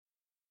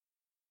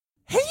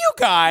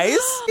guys.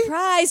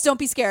 Surprise. Don't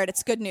be scared.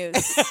 It's good news.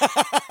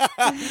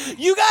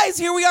 You guys,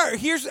 here we are.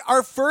 Here's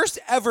our first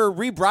ever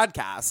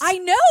rebroadcast. I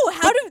know.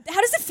 How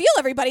does it feel,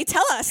 everybody?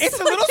 Tell us. It's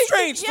a little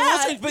strange.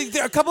 Yeah. But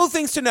there are a couple of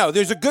things to know.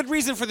 There's a good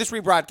reason for this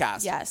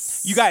rebroadcast.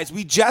 Yes. You guys,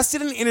 we just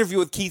did an interview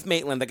with Keith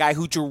Maitland, the guy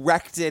who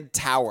directed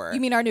Tower. You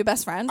mean our new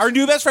best friend? Our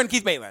new best friend,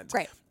 Keith Maitland.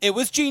 Great. It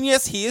was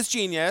genius. He is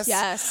genius.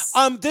 Yes.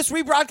 This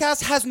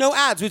rebroadcast has no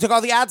ads. We took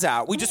all the ads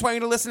out. We just want you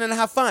to listen and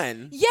have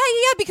fun. Yeah,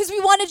 because we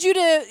wanted you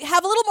to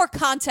have a little more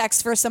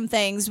context for some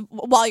things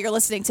while you're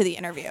listening to the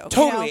interview.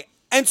 Totally. You know?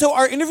 And so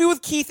our interview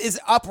with Keith is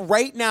up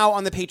right now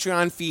on the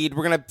Patreon feed.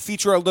 We're going to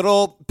feature a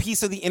little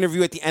piece of the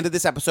interview at the end of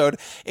this episode.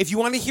 If you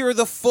want to hear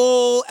the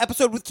full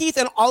episode with Keith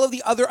and all of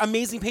the other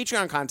amazing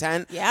Patreon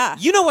content,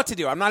 you know what to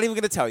do. I'm not even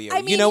going to tell you. I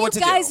mean, you know what to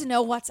do. You guys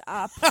know what's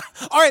up.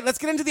 All right, let's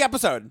get into the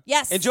episode.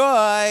 Yes. Enjoy.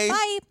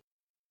 Bye.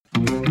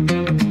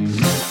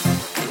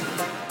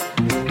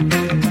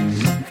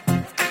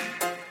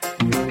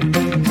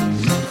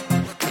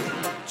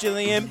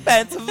 Jillian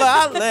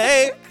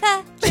Bentavale.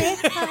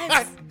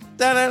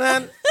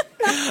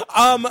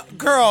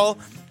 Girl,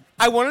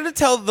 I wanted to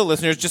tell the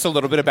listeners just a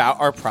little bit about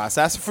our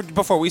process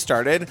before we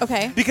started.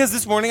 Okay. Because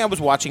this morning I was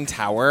watching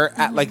Tower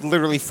at like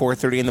literally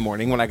 4:30 in the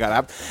morning when I got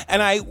up.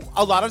 And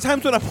a lot of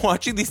times when I'm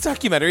watching these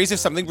documentaries, if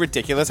something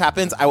ridiculous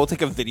happens, I will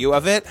take a video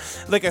of it,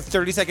 like a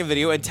 30-second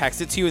video, and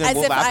text it to you. And then As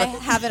we'll if laugh. I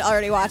haven't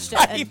already watched it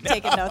and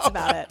taken notes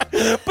about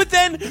it. But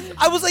then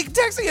I was like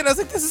texting it. And I was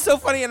like, this is so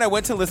funny. And I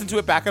went to listen to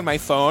it back on my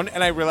phone.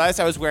 And I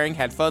realized I was wearing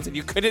headphones and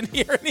you couldn't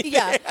hear anything.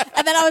 Yeah.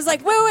 And then I was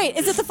like, wait,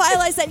 is it the file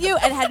I sent you?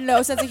 And had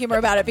no sense of humor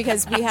about it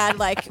because we had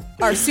like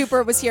our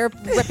super was here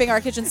ripping our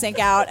kitchen sink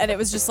out. And it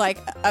was just like,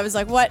 I was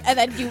like, what? And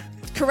then you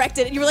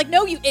corrected and you were like,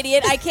 no, you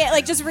idiot. I can't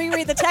like just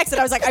reread the text. And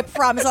I was like, I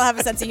promise I'll have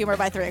a sense of humor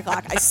by 3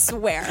 o'clock. I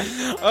swear.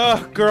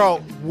 Oh, girl,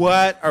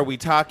 what are we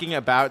talking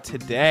about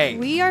today?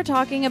 We are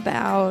talking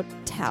about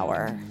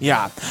Tower.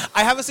 Yeah.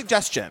 I have a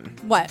suggestion.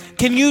 What?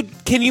 Can you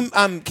ding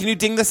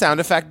the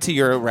sound effect to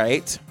your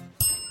right?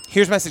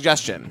 Here's my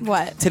suggestion.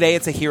 What? Today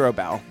it's a hero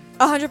bell.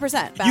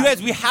 100%. You guys,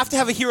 we have to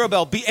have a hero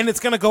bell, and it's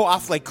going to go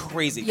off like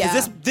crazy.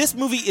 Because Yeah. this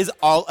movie is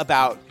all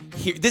about...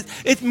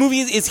 This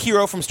movie is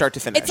hero from start to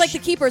finish. It's like The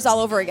Keepers all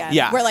over again.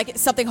 Yeah. Where like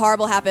something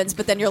horrible happens,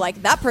 but then you're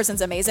like, that person's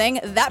amazing.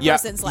 That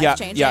person's life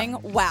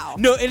changing. Wow.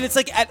 No, and it's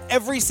like at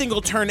every single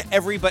turn,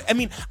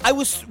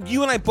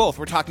 you and I both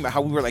were talking about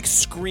how we were like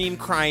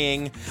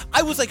crying.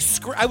 I was like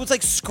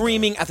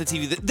screaming at the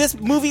TV. This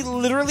movie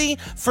literally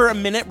for a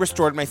minute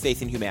restored my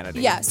faith in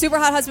humanity. Yeah. Super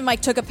Hot Husband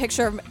Mike took a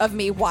picture of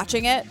me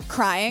watching it,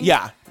 crying.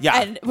 Yeah.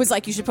 And was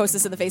like, you should post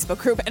this in the Facebook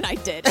group. And I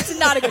did. It's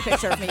not a good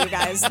picture of me, you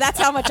guys. That's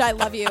how much I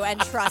love you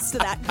and trust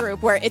that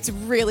group where it's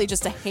really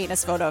just a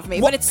heinous photo of me.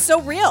 But it's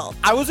so real.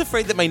 I was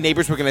afraid that my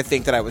neighbors were going to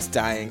think that I was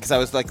dying because I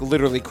was like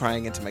literally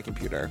crying into my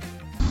computer.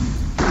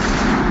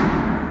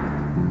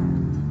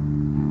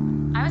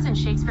 I was in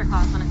Shakespeare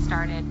class when it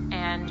started,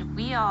 and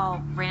we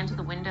all ran to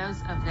the windows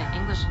of the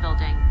English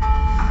building.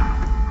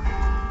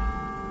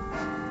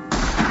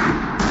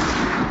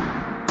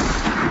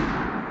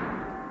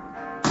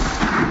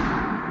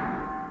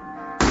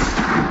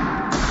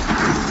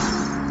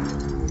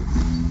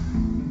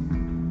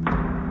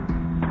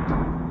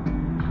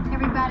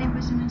 Everybody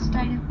was in a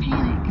state of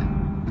panic.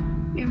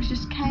 It was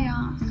just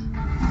chaos.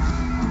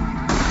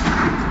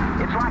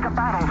 It's like a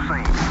battle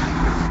scene.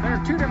 There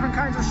are two different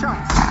kinds of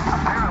shots.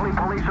 Apparently,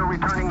 police are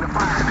returning the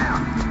fire now.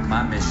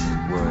 My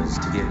mission was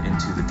to get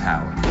into the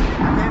tower. I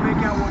can't make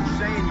out what you're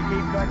saying. You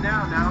keep cutting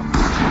out now.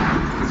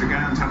 There's a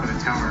guy on top of the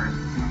tower,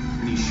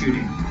 and he's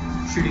shooting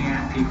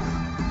at people.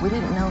 We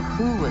didn't know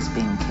who was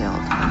being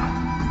killed.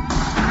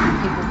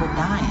 People were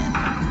dying.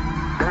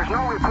 There's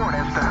no report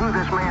as to who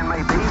this man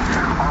may be,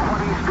 or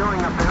what he's doing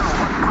up there, or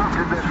what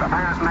prompted this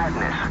apparent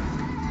madness.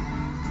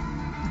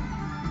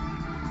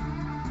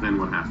 Then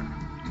what happened?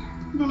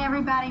 Then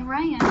everybody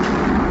ran.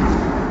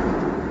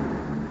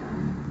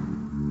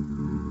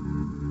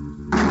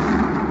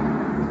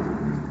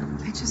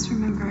 I just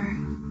remember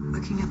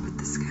looking up at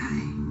the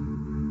sky.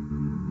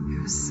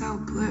 It was so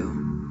blue.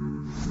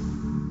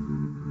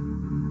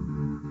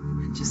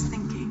 And just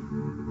thinking,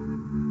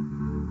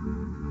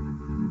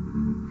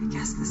 I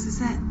guess this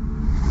is it.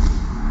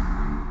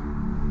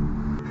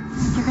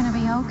 You're gonna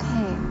be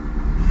okay.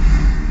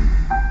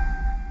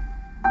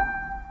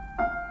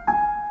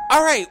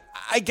 All right.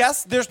 I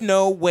guess there's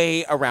no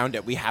way around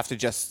it. We have to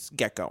just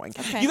get going.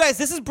 Okay. You guys,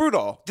 this is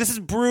brutal. This is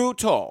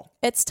brutal.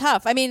 It's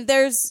tough. I mean,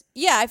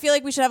 I feel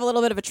like we should have a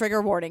little bit of a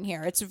trigger warning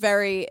here.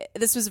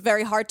 This was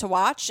very hard to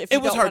watch.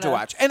 It was hard to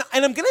watch. And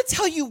I'm going to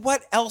tell you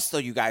what else, though,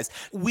 you guys.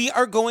 We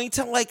are going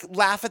to, like,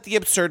 laugh at the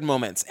absurd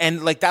moments.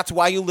 And, like, that's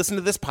why you listen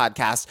to this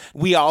podcast.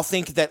 We all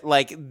think that,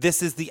 like,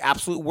 this is the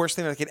absolute worst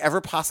thing that could ever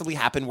possibly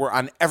happen. We're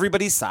on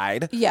everybody's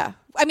side. Yeah.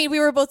 I mean, we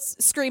were both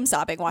scream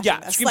sobbing watching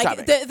this. Scream like,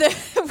 sobbing.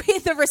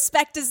 The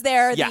respect is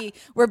there. Yeah.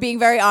 We're being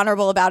very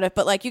honorable about it.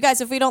 But, like, you guys,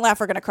 if we don't laugh,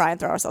 we're going to cry and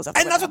throw ourselves out the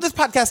And that's window. what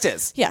this podcast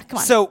is. Yeah, come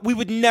on. So we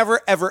would never,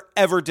 ever,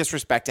 ever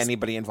disrespect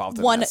anybody involved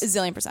in this.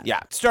 1,000,000,000%.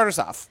 Yeah. Start us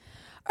off.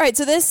 All right,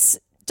 so this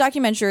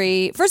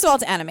documentary, first of all,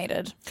 it's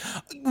animated.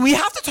 We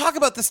have to talk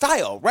about the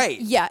style, right?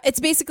 Yeah,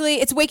 it's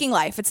Waking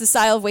Life. It's the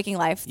style of Waking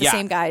Life. The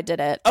same guy did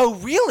it. Oh,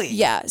 really?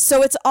 Yeah.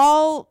 So it's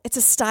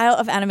a style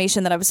of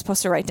animation that I was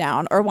supposed to write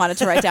down or wanted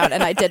to write down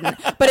and I didn't.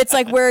 But it's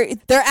like where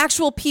they're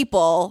actual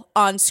people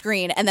on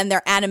screen and then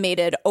they're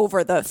animated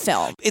over the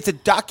film. It's a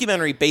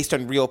documentary based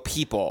on real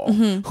people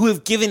who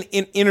have given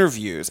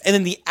interviews, and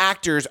then the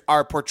actors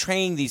are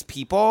portraying these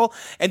people,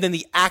 and then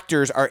the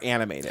actors are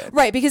animated.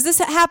 Right, because this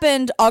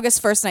happened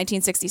August 1st,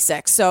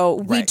 1966. So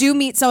we do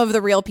meet some of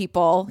the real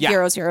people,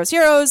 heroes.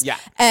 Yeah.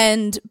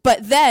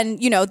 But then,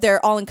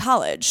 they're all in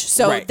college.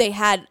 So they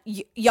had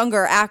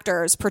younger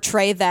actors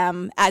portray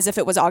them as if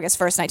it was August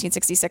 1st,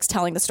 1966,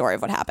 telling the story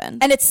of what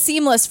happened. And it's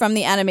seamless from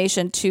the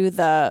animation to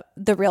the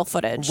real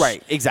footage.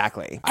 Right,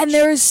 exactly. And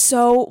there's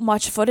so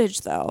much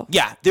footage, though.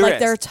 Yeah, there is.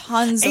 There are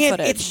tons of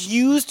footage. It's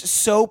used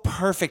so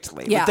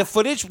perfectly. Yeah. Like the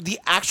footage, the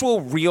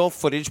actual real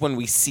footage when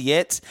we see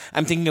it,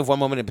 I'm thinking of one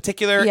moment in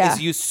particular,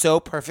 is used so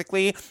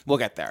perfectly. We'll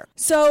get there.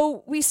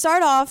 So we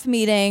start off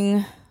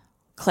meeting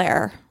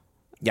Claire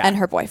and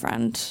her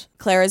boyfriend.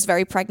 Claire is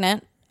very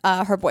pregnant.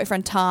 Her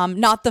boyfriend, Tom,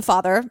 not the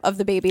father of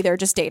the baby, they're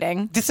just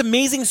dating. This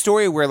amazing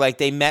story where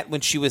they met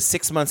when she was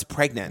 6 months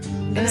pregnant.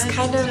 It was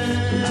kind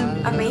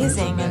of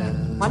amazing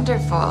and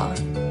wonderful.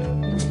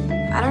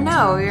 I don't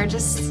know, we were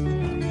just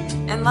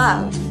in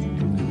love.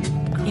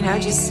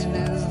 Just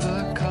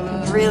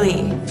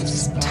really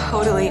just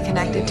totally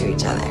connected to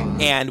each other.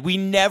 And we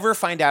never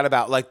find out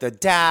about the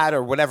dad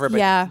or whatever,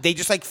 but they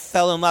just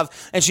fell in love.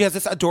 And she has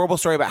this adorable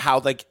story about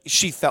how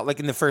she felt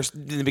in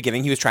the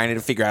beginning he was trying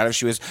to figure out if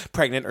she was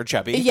pregnant or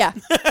chubby. Yeah.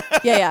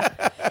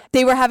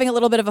 They were having a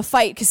little bit of a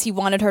fight because he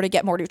wanted her to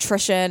get more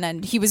nutrition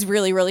and he was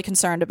really, really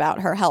concerned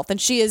about her health.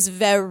 And she is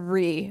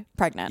very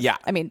pregnant. Yeah.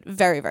 I mean,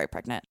 very, very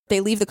pregnant.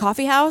 They leave the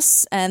coffee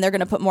house and they're going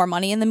to put more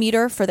money in the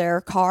meter for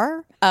their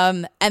car.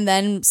 And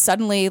then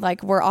suddenly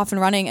we're off and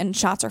running and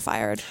shots are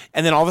fired.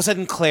 And then all of a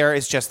sudden Claire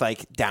is just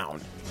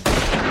down.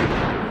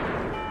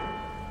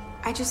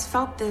 I just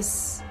felt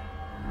this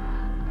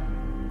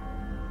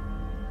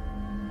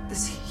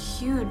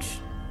huge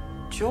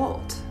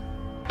jolt.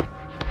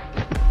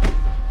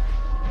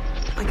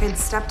 Like I'd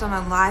stepped on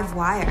a live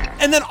wire.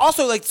 And then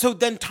also, so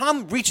then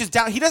Tom reaches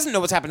down. He doesn't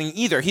know what's happening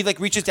either. He,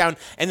 reaches down,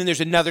 and then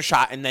there's another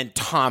shot, and then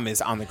Tom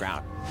is on the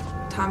ground.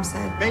 Tom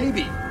said,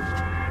 "Baby,"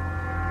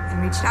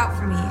 and reached out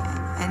for me,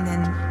 and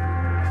then...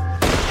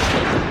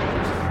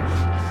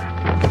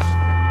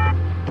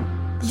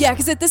 Yeah,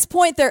 because at this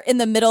point, they're in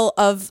the middle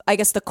of, I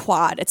guess, the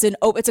quad. It's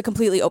a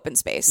completely open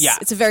space. Yeah.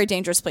 It's a very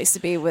dangerous place to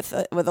be with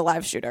a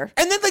live shooter.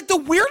 And then, the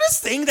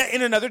weirdest thing that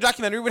in another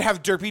documentary would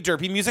have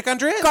derpy music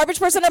under it. Garbage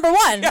person number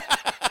 1. Do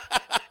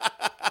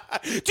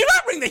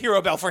not ring the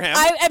hero bell for him.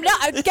 I'm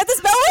not. Get this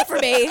bell away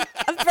from me.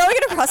 I'm throwing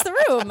it across the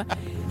room.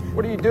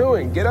 What are you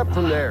doing? Get up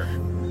from there.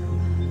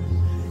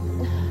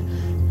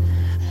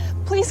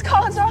 Please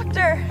call a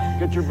doctor.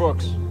 Get your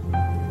books.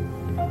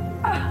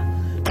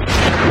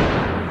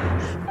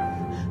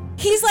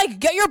 He's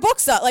get your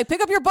books up.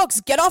 Pick up your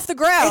books. Get off the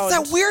ground. It's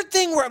that weird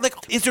thing where,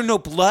 is there no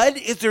blood?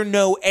 Is there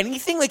no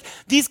anything?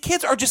 These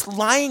kids are just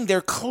lying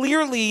there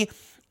clearly.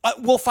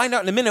 We'll find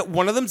out in a minute.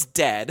 One of them's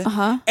dead.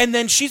 And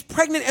then she's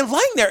pregnant and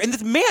lying there. And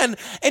this man,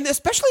 and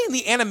especially in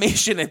the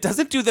animation, it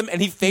doesn't do them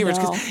any favors.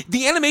 Because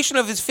the animation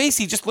of his face,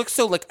 he just looks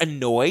so,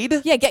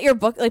 annoyed. Yeah, get your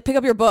book. Pick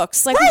up your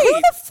books. Who Right.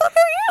 the fuck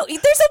are you?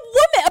 There's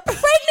a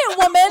pregnant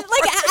woman.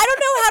 I don't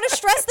know how to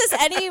stress this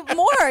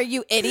anymore,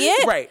 you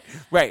idiot. Right.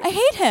 I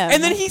hate him.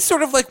 And then he's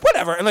sort of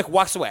whatever, and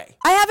walks away.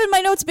 I have in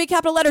my notes big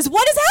capital letters.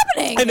 What is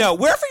happening? I know.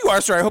 Wherever you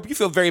are, sir, I hope you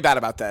feel very bad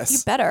about this. You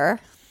better.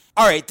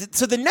 All right,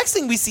 so the next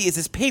thing we see is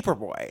his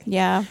paperboy.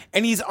 Yeah.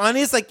 And he's on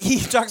his, he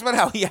talks about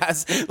how he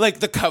has,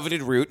 the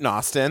coveted route in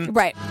Austin.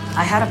 Right.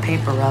 I had a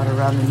paper route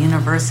around the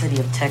University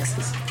of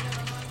Texas.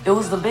 It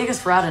was the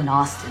biggest route in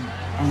Austin,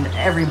 and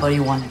everybody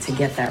wanted to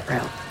get that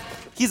route.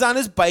 He's on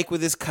his bike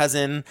with his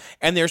cousin,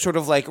 and they're sort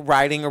of,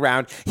 riding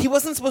around. He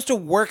wasn't supposed to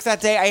work that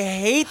day. I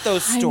hate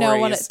those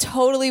stories. I know,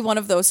 totally one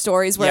of those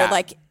stories where,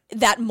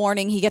 that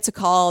morning he gets a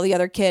call, the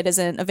other kid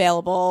isn't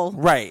available.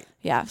 Right.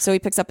 Yeah, so he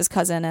picks up his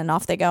cousin and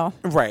off they go.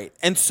 Right.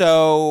 And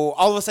so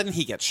all of a sudden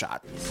he gets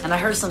shot. And I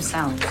heard some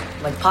sounds,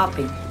 like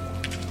popping.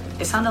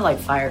 It sounded like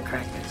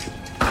firecrackers.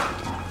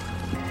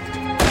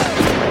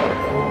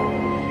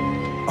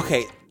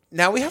 Okay,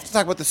 now we have to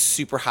talk about the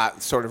super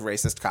hot sort of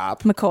racist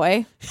cop.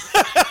 McCoy.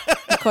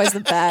 McCoy's the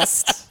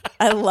best.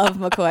 I love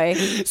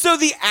McCoy. So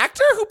the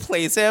actor who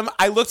plays him,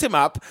 I looked him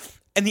up.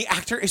 And the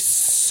actor is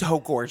so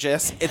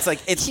gorgeous. It's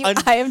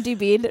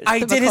IMDb'd. I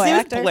did. McCoy His name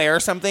actor. is Blair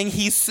something.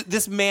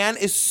 This man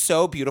is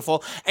so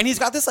beautiful, and he's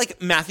got this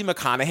Matthew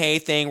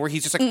McConaughey thing where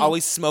he's just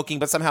always smoking,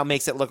 but somehow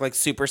makes it look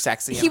super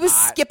sexy. He was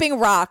hot. skipping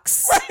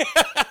rocks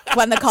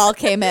when the call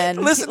came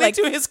in, listening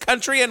to his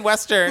country and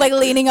western,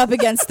 leaning up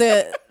against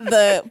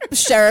the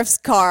sheriff's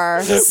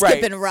car,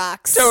 skipping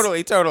rocks.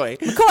 Totally.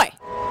 McCoy.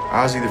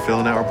 I was either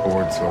filling out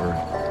reports or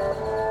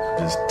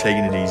just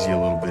taking it easy a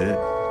little bit.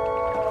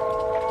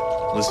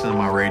 Listening to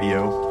my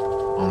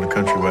radio on the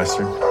country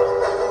western.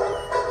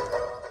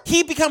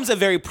 He becomes a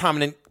very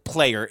prominent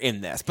player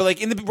in this. But like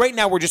right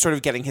now, we're just sort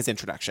of getting his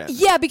introduction.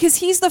 Yeah, because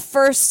he's the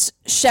first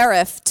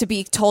sheriff to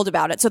be told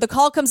about it. So the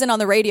call comes in on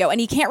the radio,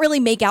 and he can't really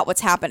make out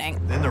what's happening.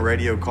 Then the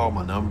radio called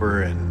my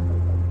number,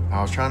 and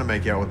I was trying to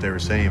make out what they were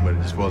saying, but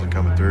it just wasn't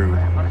coming through.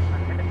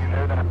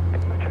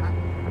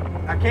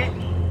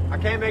 I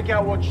can't make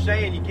out what you're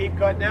saying. You keep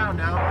cutting out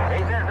now.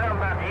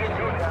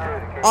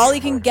 All he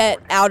can get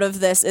out of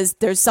this is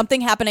there's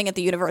something happening at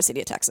the University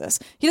of Texas.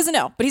 He doesn't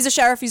know, but he's a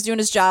sheriff. He's doing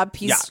his job.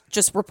 He's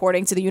just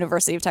reporting to the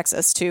University of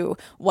Texas to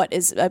what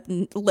is a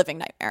living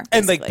nightmare. Basically.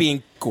 And like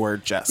being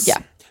gorgeous. Yeah.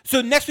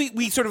 So next week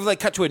we sort of like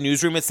cut to a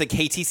newsroom. It's like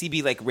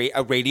KTCB, like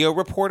a radio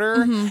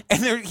reporter.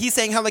 And he's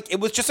saying how like it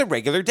was just a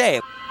regular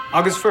day.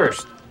 August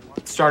 1st.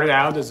 It started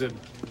out as a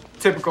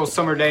typical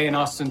summer day in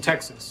Austin,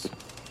 Texas.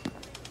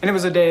 And it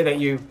was a day that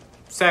you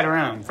sat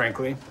around,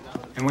 frankly,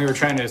 and we were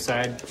trying to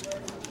decide,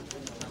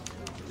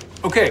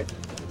 okay,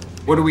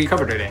 what do we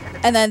cover today?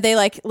 And then they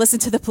like listen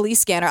to the police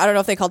scanner. I don't know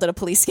if they called it a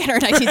police scanner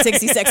in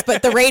 1966,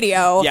 but the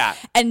radio. Yeah.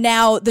 And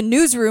now the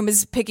newsroom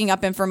is picking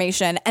up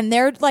information, and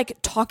they're like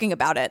talking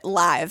about it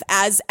live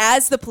as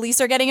the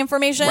police are getting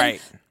information.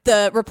 Right.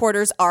 The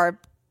reporters are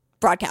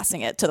broadcasting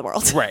it to the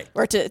world. Right.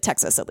 Or to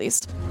Texas, at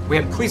least. We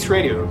have police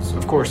radios,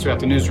 of course, throughout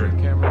the newsroom.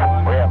 We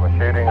have a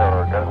shooting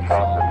or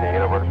gunshots at the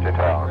University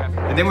Tower.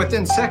 And then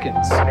within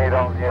seconds, We need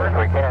all the units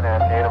we can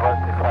at the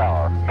University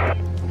Tower.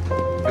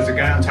 there's a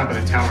guy on top of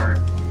the tower,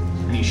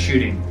 and he's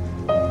shooting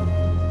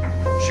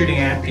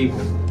at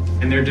people.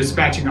 And they're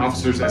dispatching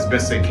officers as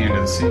best they can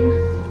to the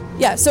scene.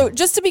 Yeah, so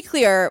just to be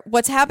clear,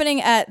 what's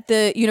happening at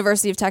the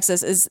University of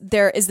Texas is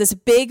there is this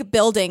big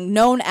building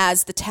known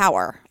as the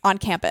Tower on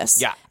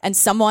campus. Yeah. And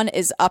someone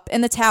is up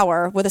in the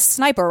tower with a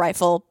sniper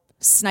rifle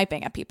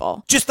sniping at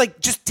people. Just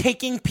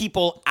taking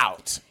people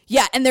out.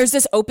 Yeah, and there's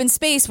this open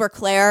space where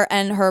Claire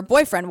and her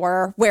boyfriend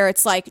were, where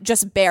it's like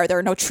just bare. There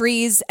are no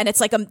trees, and it's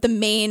like the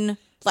main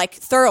like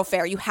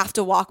thoroughfare. You have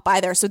to walk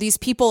by there. So these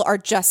people are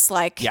just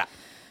like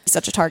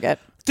such a target.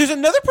 There's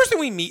another person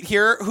we meet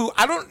here who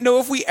I don't know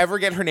if we ever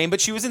get her name, but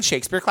she was in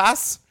Shakespeare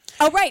class.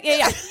 Oh, right.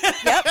 Yeah.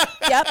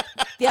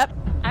 Yep.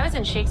 I was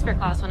in Shakespeare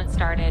class when it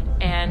started,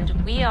 and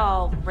we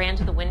all ran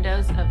to the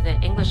windows of the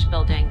English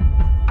building.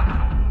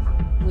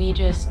 We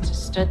just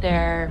stood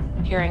there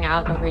peering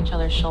out over each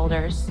other's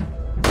shoulders.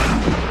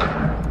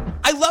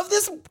 I love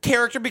this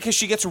character because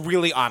she gets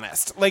really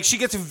honest. Like, she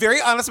gets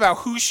very honest about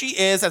who she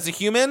is as a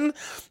human.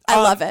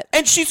 I love it.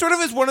 And she sort of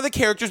is one of the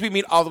characters we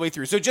meet all the way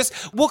through. So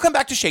we'll come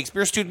back to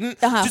Shakespeare student.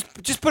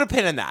 Just put a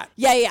pin in that.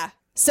 Yeah.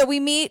 So we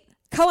meet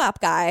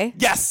co-op guy.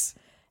 Yes.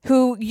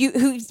 Who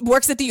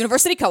works at the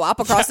university co-op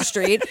across the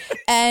street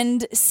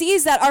and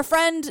sees that our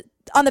friend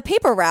on the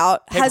paper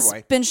route has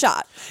been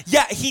shot.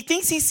 Yeah, he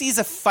thinks he sees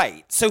a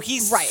fight. So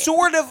he's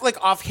sort of like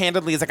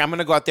offhandedly is like, I'm going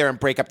to go out there and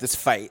break up this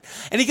fight.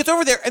 And he gets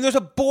over there and there's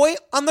a boy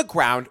on the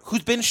ground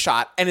who's been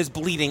shot and is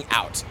bleeding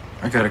out.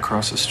 I got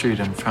across the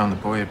street and found the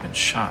boy had been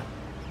shot.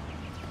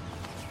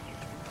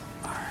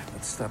 All right,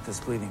 let's stop this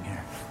bleeding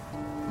here.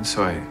 And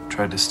so I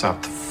tried to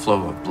stop the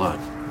flow of blood.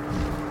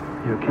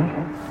 You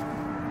okay?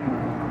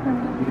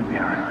 You're gonna be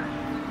all right.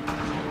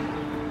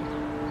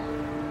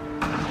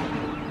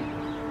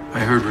 I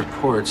heard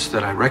reports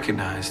that I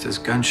recognized as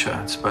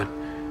gunshots, but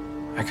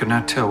I could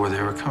not tell where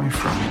they were coming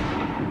from.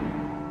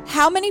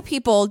 How many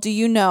people do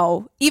you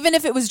know, even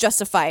if it was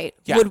just a fight,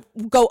 would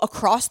go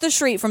across the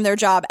street from their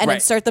job and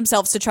insert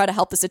themselves to try to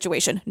help the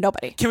situation?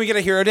 Nobody. Can we get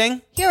a hero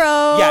ding?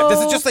 Hero. Yeah, this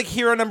is just like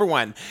hero number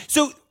one.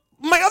 So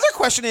my other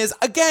question is,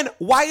 again,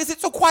 why is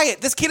it so quiet?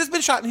 This kid has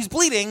been shot and he's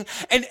bleeding,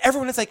 and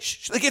everyone is like,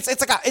 shh, like it's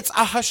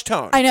a hushed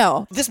tone. I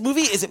know. This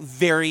movie is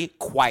very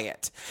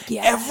quiet.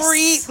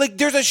 Yes.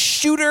 There's a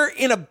shooter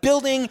in a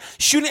building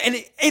shooting, and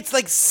it's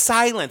like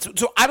silence.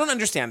 So I don't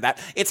understand that.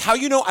 It's how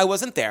you know I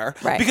wasn't there,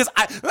 right? Because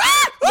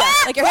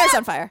like your hair's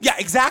on fire. Yeah,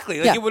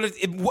 exactly. Like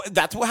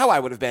that's how I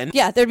would have been.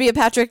 Yeah, there'd be a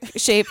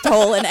Patrick-shaped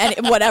hole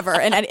and whatever,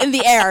 and in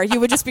the air,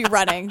 you would just be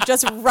running for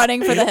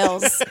the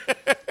hills.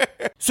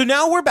 So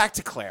now we're back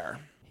to Claire.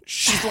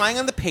 She's lying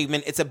on the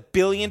pavement. It's 1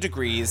 billion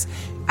degrees.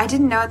 I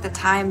didn't know at the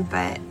time,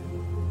 but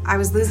I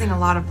was losing a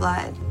lot of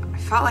blood. I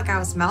felt like I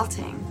was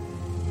melting.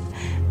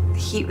 The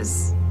heat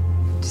was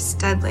just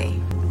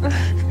deadly.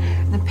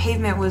 The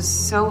pavement was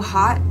so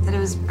hot that it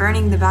was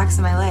burning the backs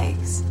of my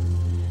legs.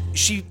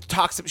 She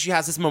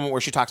has this moment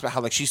where she talks about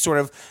how like she sort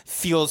of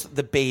feels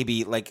the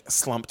baby like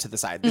slump to the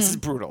side. This is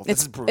brutal.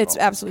 This is brutal. It's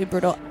absolutely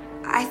brutal.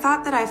 I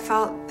thought that I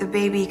felt the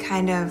baby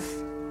kind of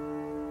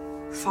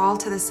fall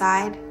to the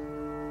side.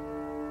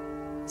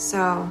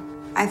 So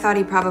I thought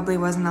he probably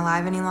wasn't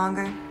alive any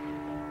longer.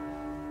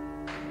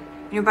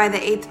 You know, by the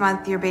 8th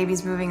month, your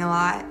baby's moving a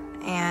lot.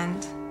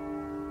 And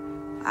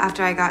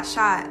after I got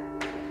shot,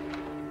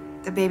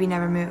 the baby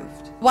never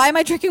moved. Why am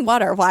I drinking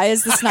water? Why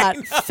is this not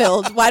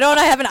filled? Why don't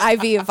I have an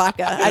IV of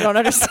vodka? I don't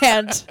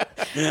understand.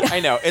 I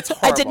know. It's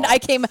horrible. I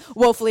came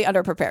woefully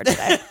underprepared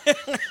today.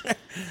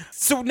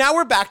 So now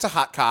we're back to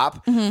Hot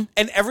Cop. Mm-hmm.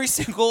 And every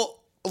single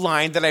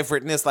line that I've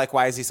written is like,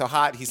 why is he so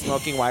hot? He's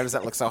smoking. Why does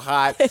that look so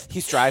hot?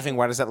 He's driving.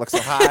 Why does that look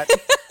so hot?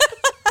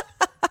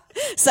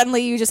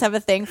 Suddenly you just have a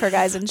thing for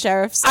guys in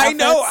sheriff's outfits. I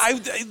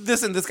know.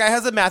 Listen, this guy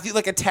has a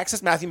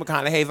Texas Matthew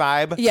McConaughey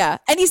vibe. Yeah.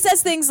 And he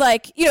says things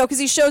like, because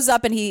he shows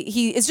up and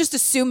he is just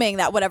assuming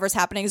that whatever's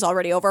happening is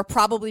already over,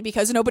 probably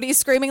because nobody's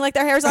screaming like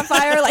their hair's on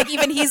fire. Like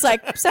even he's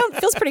like,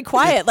 feels pretty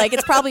quiet. Like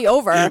it's probably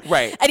over.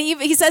 Right. And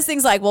he says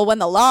things like, well, when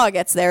the law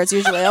gets there, it's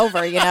usually over,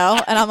 And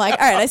I'm like,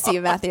 all right, I see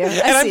you, Matthew.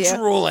 I'm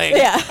drooling.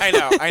 Yeah.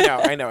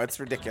 I know. It's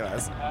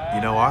ridiculous.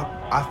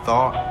 I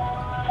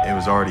thought it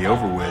was already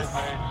over with.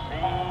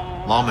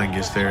 Lawman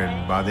gets there,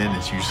 and by then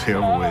it's usually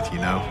over with,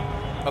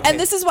 Okay. And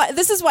this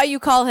is why you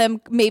call him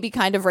maybe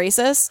kind of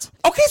racist.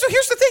 Okay, so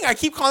here's the thing. I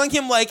keep calling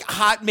him like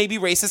hot, maybe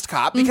racist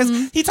cop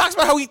because he talks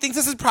about how he thinks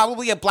this is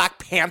probably a Black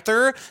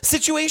Panther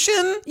situation.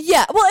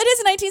 Yeah, well, it is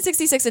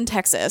 1966 in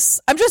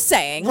Texas. I'm just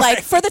saying,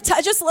 like for the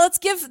just let's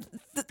give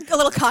a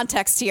little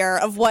context here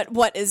of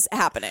what is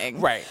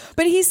happening. Right.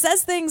 But he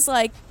says things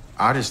like,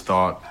 I just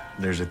thought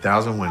there's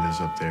 1,000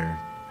 windows up there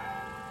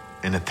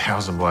and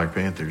 1,000 Black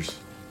Panthers.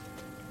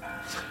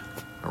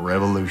 A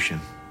revolution.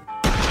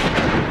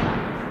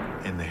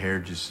 And the hair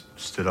just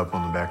stood up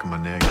on the back of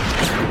my neck.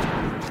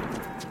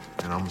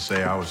 And I'm gonna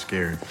say I was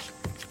scared.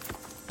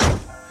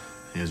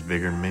 He was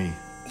bigger than me.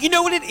 You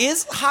know what it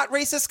is, hot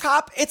racist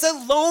cop? It's a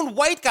lone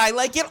white guy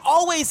like it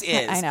always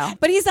is. I know.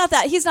 But he's not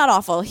that. He's not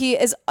awful. He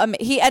ends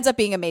up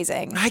being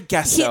amazing. I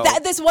guess so.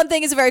 This one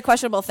thing is a very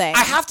questionable thing.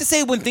 I have to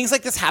say, when things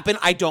like this happen,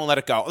 I don't let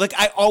it go. Like,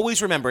 I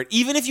always remember it.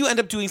 Even if you end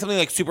up doing something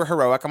like super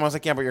heroic, I'm always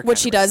like, yeah, but you're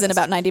Which he does in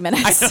about 90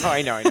 minutes.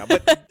 I know.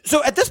 But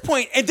so at this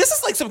point, and this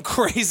is like some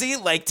crazy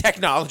like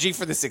technology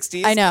for the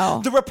 60s. I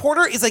know. The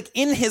reporter is like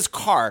in his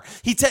car.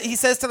 He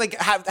says to like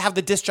have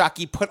the disc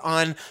jockey put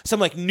on some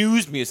like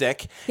news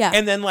music. Yeah.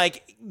 And then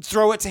like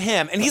throw it to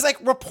him. And he's like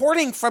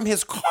reporting from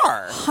his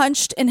car.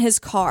 Hunched in his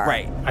car.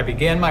 Right. I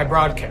began my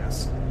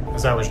broadcast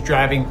as I was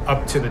driving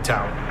up to the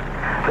tower.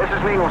 This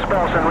is Neil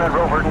Spelson, Red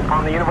Rover,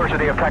 on the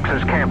University of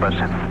Texas campus.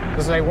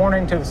 This is a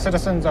warning to the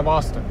citizens of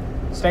Austin.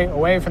 Stay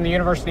away from the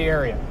university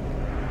area.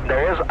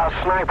 There is a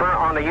sniper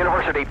on the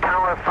university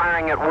tower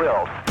firing at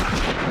will.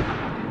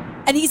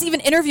 And he's even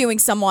interviewing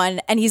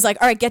someone, and he's like,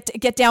 all right,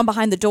 get down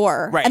behind the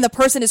door. Right. And the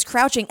person is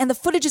crouching, and the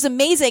footage is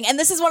amazing. And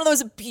this is one of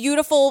those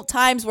beautiful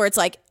times where it's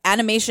like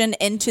animation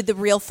into the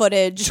real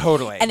footage.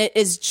 Totally. And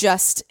it's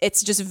just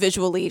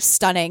visually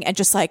stunning and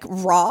just like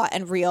raw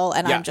and real.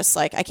 And I'm just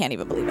like, I can't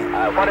even believe it.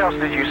 What else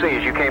did you see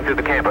as you came through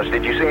the campus?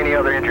 Did you see any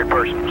other injured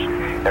persons?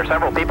 There are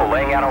several people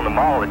laying out on the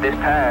mall at this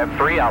time.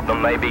 3 of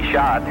them may be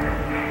shot,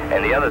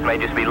 and the others may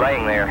just be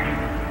laying there.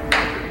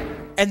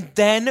 And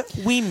then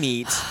we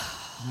meet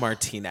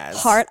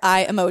Martinez. Heart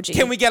eye emoji.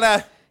 Can we get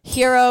a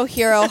hero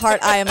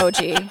heart eye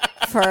emoji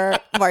for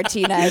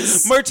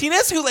Martinez?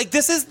 Martinez, who like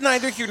this is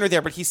neither here nor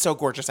there, but he's so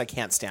gorgeous I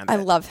can't stand it. I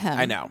love him.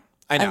 I know.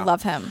 I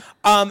love him.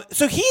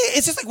 So he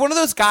is just like one of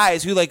those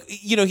guys who like,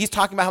 he's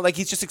talking about how like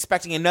he's just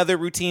expecting another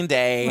routine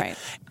day. Right.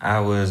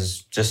 I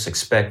was just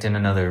expecting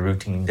another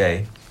routine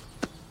day.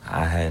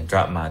 I had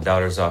dropped my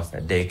daughters off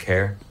at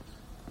daycare.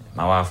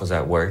 My wife was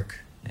at work,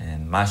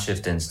 and my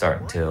shift didn't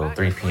start until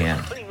 3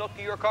 p.m.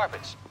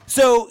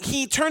 So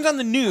he turns on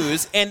the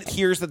news and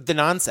hears the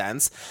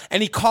nonsense,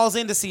 and he calls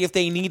in to see if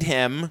they need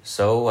him.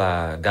 So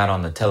I got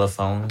on the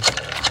telephone.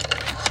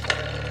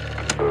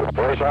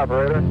 Police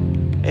operator?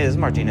 Hey, this is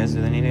Martinez.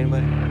 Do they need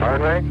anybody?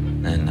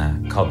 Pardon me? And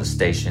I called the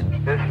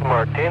station. This is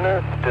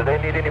Martinez. Do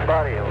they need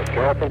anybody?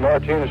 Captain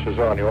Martinez is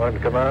on. You want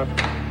him to come out?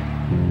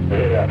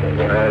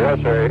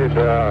 Yes,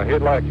 sir.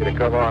 He'd like you to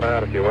come on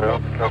out, if you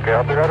will. Okay,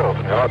 I'll be right over.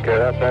 Okay,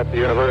 that's at the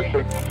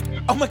university.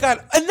 Oh, my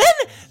God. And then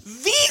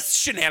these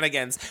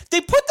shenanigans.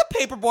 They put the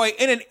paperboy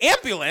in an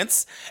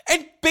ambulance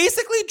and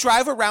basically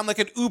drive around like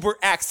an Uber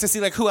X to see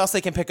like who else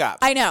they can pick up.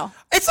 I know.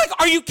 It's like,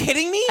 are you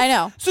kidding me? I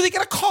know. So they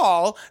get a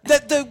call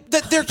that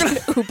they're going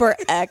to Uber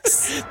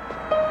X.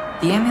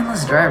 The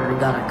ambulance driver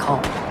got a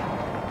call.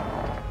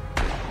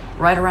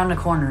 Right around the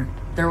corner,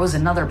 there was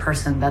another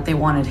person that they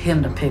wanted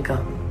him to pick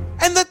up.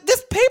 And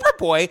this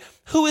paperboy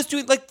who is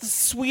doing like the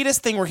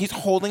sweetest thing where he's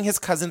holding his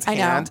cousin's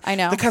hand. I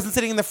know. The cousin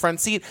sitting in the front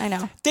seat. I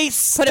know. They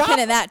put a pin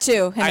in that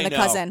too, him and the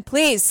cousin.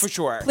 Please. For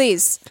sure.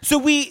 Please. So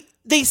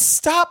they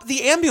stop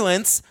the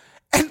ambulance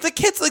and the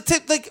kids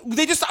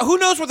they just, who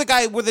knows where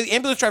the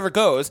ambulance driver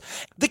goes.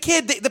 The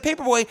kid, the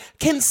paperboy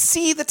can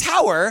see the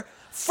tower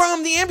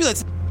from the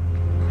ambulance.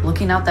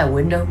 Looking out that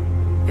window,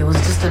 it was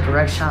just a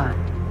direct shot.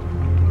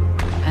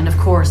 And of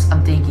course,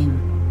 I'm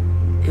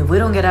thinking, if we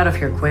don't get out of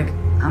here quick,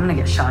 I'm gonna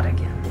get shot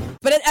again.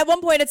 But at one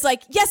point, it's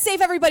like, yes,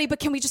 save everybody, but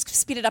can we just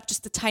speed it up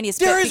just the tiniest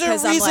bit? There is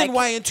a reason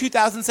why in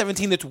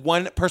 2017 there's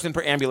one person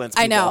per ambulance.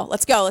 People. I know.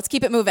 Let's go. Let's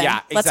keep it moving. Yeah,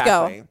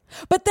 exactly. Let's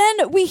go. But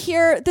then we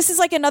hear, this is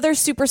like another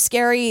super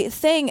scary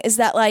thing, is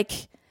that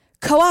like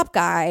co-op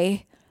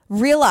guy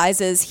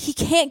realizes he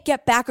can't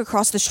get back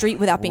across the street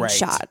without being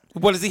shot.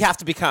 What does he have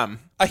to become?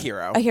 A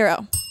hero. A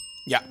hero.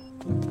 Yeah.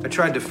 I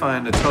tried to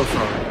find a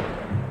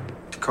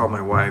telephone to call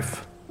my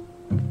wife.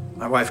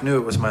 My wife knew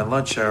it was my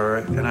lunch hour,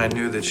 and I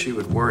knew that she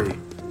would worry.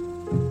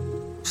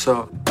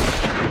 So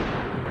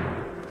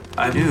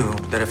I knew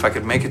that if I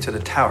could make it to the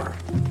tower,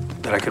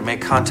 that I could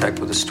make contact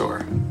with the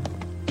store.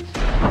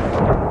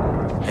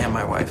 And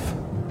and my wife.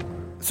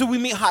 So we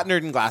meet Hot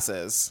Nerd in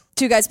Glasses.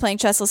 Two guys playing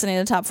chess, listening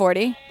to Top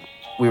 40.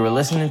 We were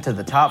listening to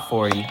the Top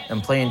 40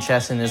 and playing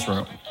chess in his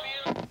room.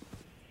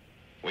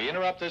 We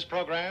interrupt this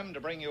program to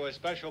bring you a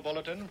special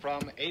bulletin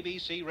from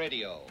ABC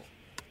Radio.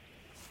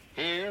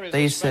 Here is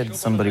They said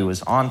somebody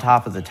was on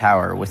top of the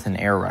tower with an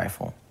air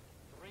rifle.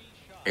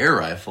 Air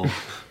rifle?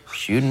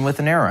 Shooting with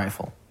an air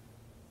rifle.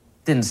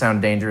 Didn't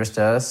sound dangerous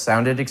to us,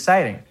 sounded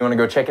exciting. You want to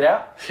go check it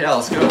out? Yeah,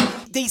 let's go.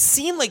 They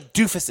seem like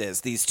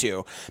doofuses, these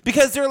two,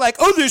 because they're like,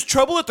 oh, there's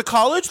trouble at the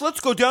college? Let's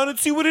go down and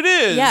see what it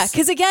is. Yeah,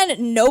 because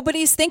again,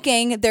 nobody's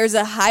thinking there's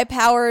a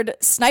high-powered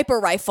sniper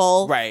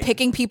rifle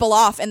picking people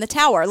off in the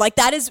tower. Like,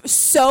 that is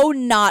so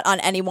not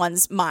on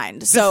anyone's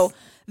mind. So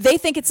they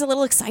think it's a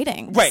little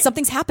exciting. Right.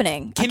 Something's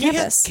happening on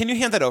campus. Can you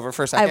hand that over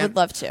for a second? I would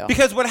love to.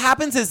 Because what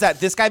happens is that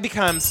this guy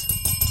becomes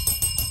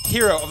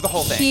hero of the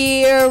whole thing.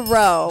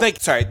 Hero. Like,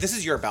 sorry, this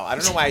is your bell. I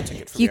don't know why I took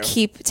it from you. You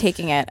keep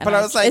taking it. But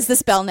I was like, is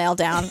this bell nailed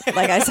down?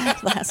 Like I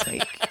said last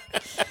week.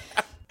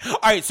 All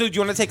right, so do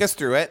you want to take us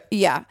through it?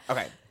 Yeah.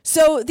 Okay.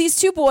 So these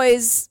two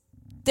boys,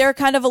 they're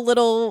kind of a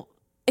little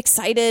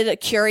excited,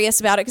 curious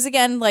about it. Because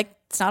again, like,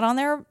 it's not on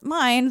their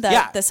mind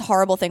that this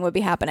horrible thing would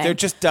be happening. They're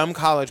just dumb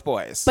college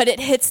boys. But it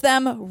hits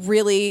them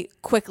really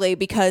quickly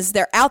because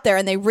they're out there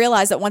and they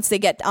realize that once they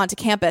get onto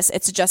campus,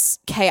 it's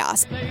just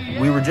chaos.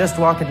 We were just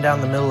walking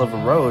down the middle of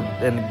a road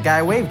and a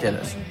guy waved at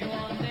us.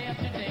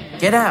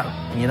 Get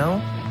out, you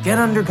know? Get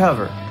under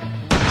cover.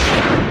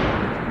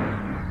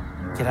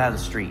 Get out of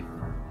the street.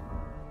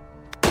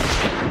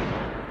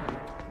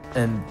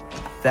 And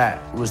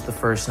that was the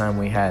first time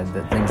we had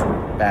that things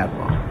were bad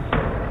wrong.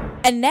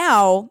 And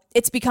now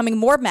it's becoming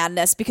more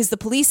madness because the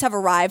police have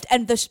arrived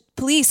and the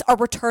police are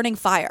returning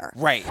fire.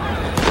 Right.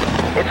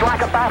 It's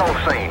like a battle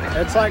scene.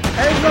 It's like,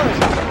 hey, another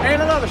shot,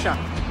 and another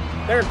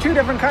shot. There are two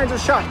different kinds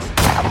of shots.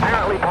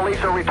 Apparently, police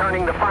are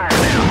returning the fire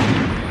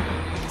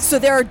now. So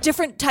there are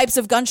different types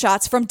of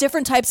gunshots from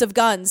different types of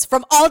guns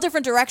from all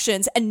different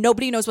directions, and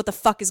nobody knows what the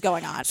fuck is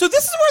going on. So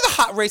this is where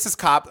the hot racist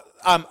cop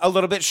a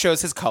little bit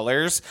shows his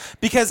colors,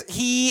 because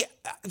he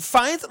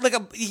finds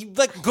he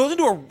goes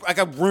into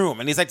a room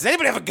and he's like, does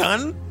anybody have a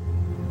gun?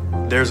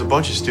 There's a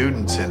bunch of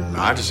students and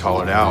I just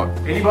hollered out.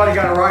 Anybody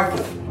got a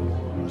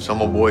rifle?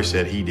 Some old boy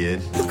said he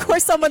did. Of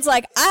course, someone's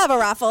like, I have a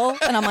rifle.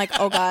 And I'm like,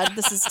 oh, God,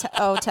 this is,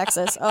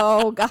 Texas.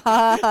 Oh,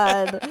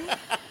 God.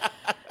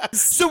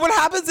 So what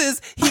happens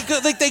is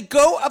they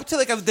go up to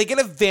they get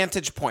a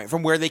vantage point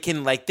from where they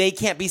can they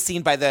can't be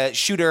seen by the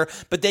shooter,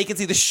 but they can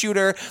see the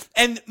shooter.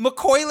 And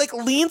McCoy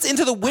leans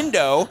into the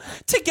window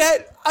to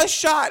get a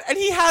shot, and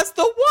he has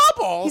the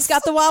wobble. He's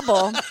got the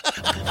wobble.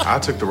 I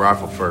took the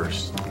rifle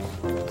first,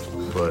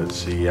 but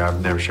see,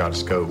 I've never shot a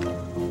scope.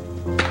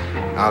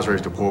 I was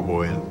raised a poor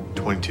boy, and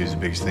 22 is the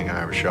biggest thing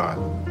I ever shot.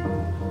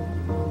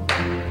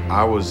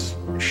 I was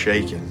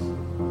shaking,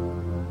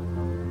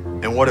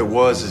 and what it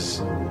was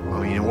is,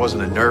 it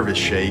wasn't a nervous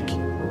shake.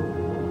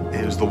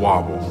 It was the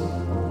wobble.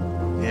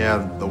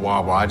 Yeah, the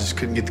wobble. I just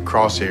couldn't get the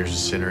crosshairs to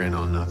center in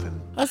on nothing.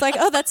 I was like,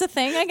 oh, that's a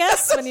thing, I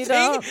guess, when you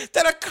don't.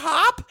 That a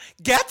cop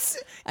gets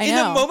in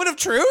a moment of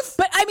truth?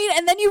 But,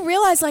 and then you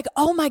realize,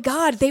 oh, my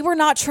God, they were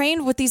not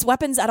trained with these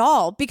weapons at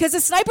all, because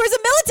a sniper is a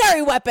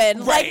military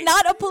weapon, right.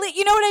 Not a police.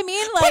 You know what I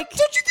mean? But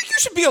don't you think you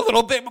should be a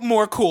little bit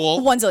more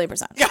cool?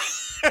 1,000,000,000%. Yeah.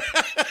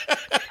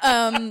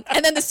 And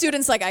then the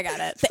student's like, I got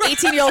it. The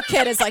 18-year-old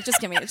kid is like,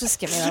 just give me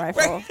the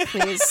rifle, right.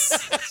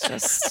 Please.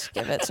 Just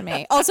give it to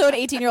me. Also, an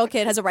 18-year-old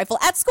kid has a rifle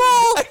at school.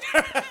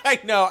 I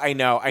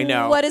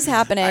know. What is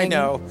happening? I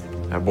know.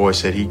 That boy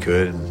said he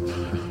could,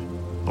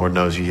 and Lord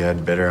knows he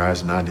had better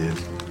eyes than I did.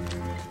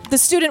 The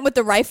student with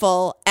the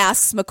rifle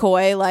asks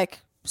McCoy,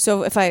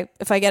 so if I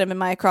get him in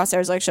my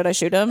crosshairs, should I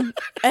shoot him?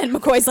 And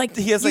McCoy's like,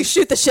 you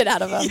shoot the shit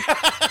out of him.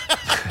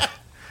 Yeah.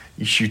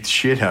 You shoot the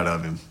shit out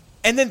of him.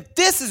 And then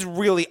this is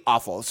really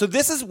awful. So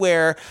this is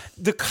where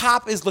the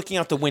cop is looking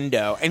out the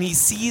window and he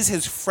sees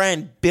his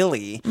friend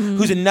Billy,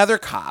 who's another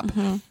cop.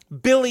 Mm-hmm.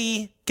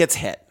 Billy gets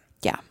hit.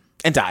 Yeah.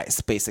 And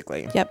dies,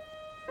 basically. Yep.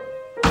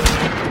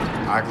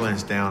 I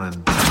glanced down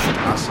and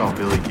I saw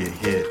Billy get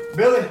hit.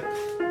 Billy!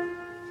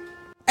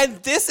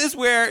 And this is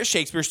where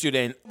Shakespeare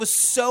student was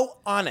so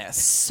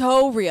honest.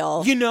 So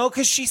real.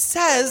 Because she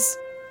says...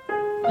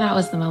 That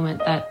was the moment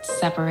that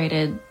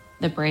separated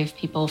the brave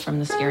people from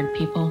the scared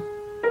people.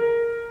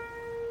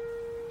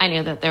 I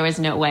knew that there was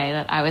no way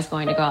that I was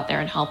going to go out there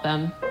and help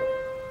him.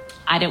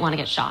 I didn't want to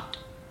get shot.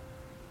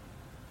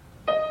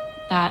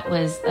 That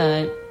was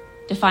a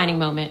defining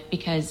moment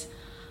because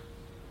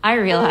I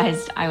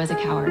realized I was a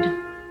coward.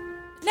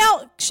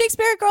 Now,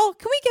 Shakespeare girl,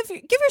 can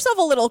we give yourself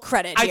a little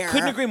credit here? I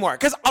couldn't agree more.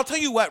 Because I'll tell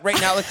you what, right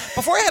now,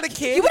 before I had a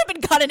kid... You would have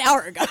been caught an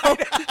hour ago.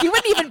 You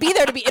wouldn't even be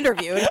there to be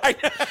interviewed.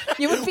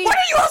 You would be... What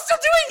are you all still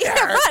doing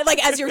here? Yeah, right.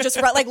 As you're just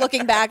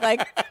looking back,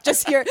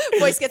 just your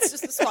voice gets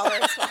just smaller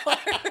and smaller.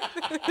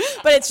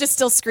 But it's just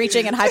still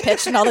screeching and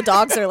high-pitched, and all the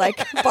dogs are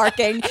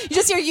barking. You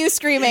just hear you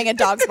screaming and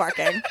dogs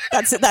barking.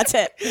 That's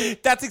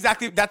it. That's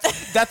exactly...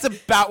 That's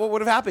about what would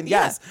have happened,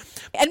 yes.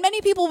 Yeah. And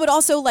many people would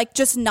also like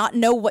just not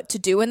know what to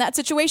do in that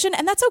situation.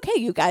 And that's okay,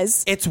 you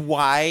guys. It's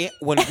why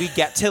when we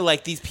get to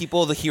like these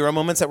people, the hero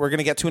moments that we're going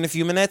to get to in a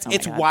few minutes,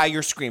 it's why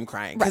you're scream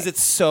crying. Because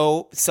it's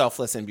so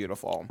selfless and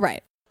beautiful.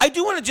 Right. I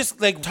do want to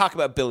just like talk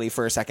about Billy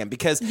for a second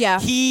because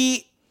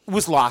he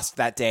was lost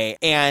that day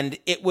and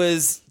it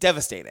was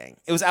devastating.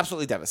 It was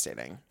absolutely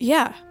devastating.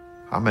 Yeah.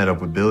 I met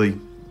up with Billy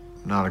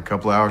not a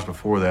couple hours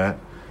before that.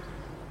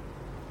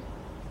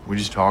 We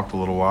just talked a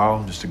little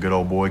while, just a good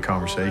old boy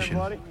conversation.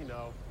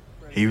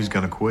 He was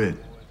going to quit.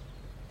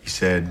 He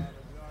said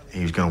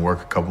he was going to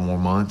work a couple more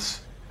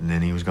months and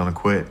then he was going to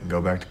quit and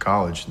go back to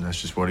college, and that's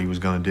just what he was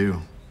going to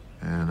do.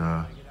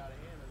 And,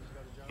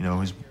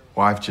 his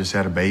wife just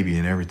had a baby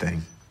and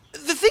everything.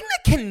 The thing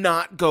that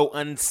cannot go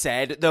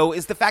unsaid, though,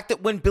 is the fact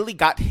that when Billy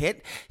got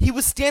hit, he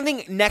was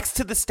standing next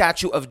to the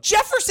statue of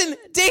Jefferson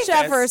Davis.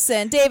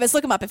 Jefferson Davis.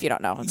 Look him up if you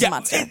don't know. It's a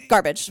monster.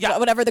 Garbage. Yeah.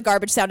 Whatever the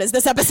garbage sound is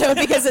this episode,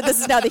 because this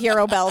is now the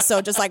hero bell.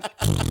 So just like,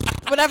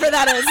 whatever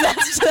that is,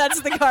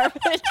 that's the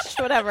garbage.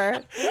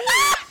 Whatever.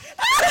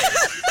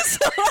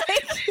 So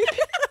like...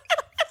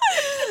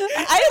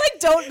 I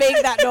like don't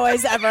make that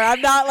noise ever.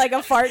 I'm not like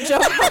a fart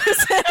joke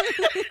person.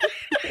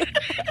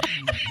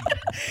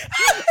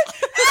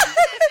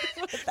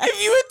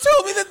 If you had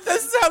told me that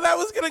this is how that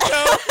was going to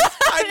go,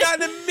 I'd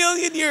not in a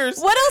million years.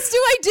 What else do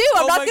I do?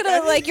 I'm not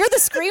going to, like, you're the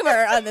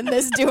screamer in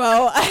this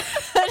duo.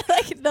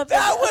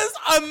 That was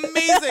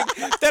amazing.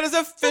 That is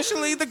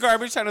officially the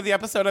garbage sound of the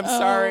episode. I'm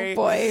sorry. Oh,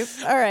 boy.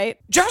 All right.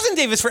 Jefferson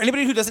Davis, for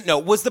anybody who doesn't know,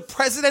 was the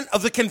president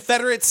of the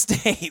Confederate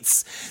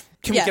States.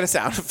 Can we get a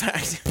sound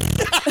effect?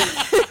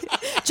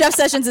 Jeff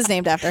Sessions is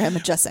named after him,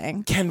 just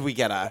saying. Can we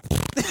get a...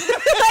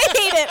 I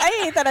hate it.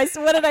 I hate that.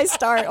 What did I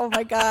start? Oh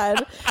my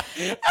God.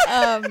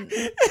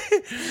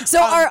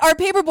 So our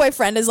paperboy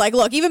friend is like,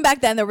 look, even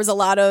back then there was a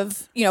lot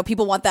of,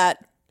 people want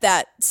that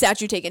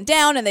statue taken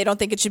down and they don't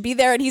think it should be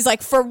there. And he's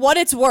like, for what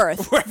it's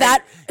worth,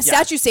 that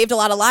statue saved a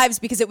lot of lives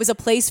because it was a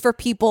place for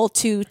people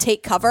to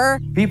take cover.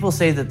 People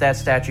say that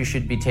statue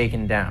should be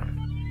taken down.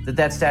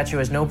 That statue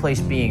has no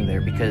place being there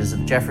because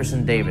of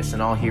Jefferson Davis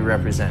and all he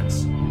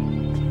represents.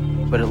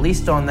 But at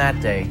least on that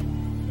day,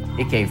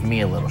 it gave me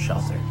a little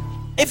shelter.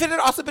 If it had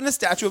also been a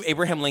statue of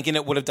Abraham Lincoln,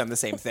 it would have done the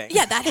same thing.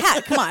 Yeah, that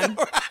hat. Come on.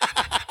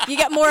 You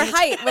get more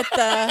height with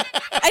the...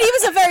 And he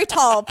was a very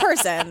tall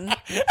person,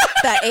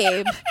 that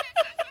Abe.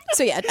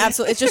 So yeah,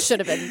 absolutely. It just should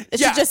have been. It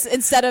should just,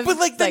 instead of... But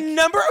like the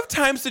number of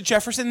times the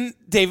Jefferson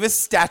Davis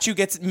statue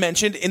gets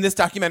mentioned in this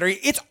documentary,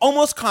 it's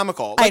almost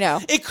comical. Like, I know.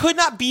 It could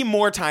not be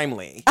more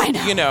timely. I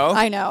know.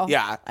 I know.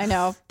 Yeah. I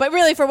know. But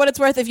really, for what it's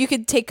worth, if you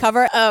could take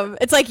cover,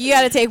 it's like you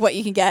got to take what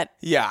you can get.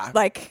 Yeah.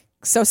 Like...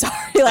 So sorry.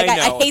 Like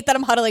I hate that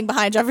I'm huddling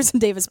behind Jefferson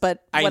Davis,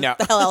 but what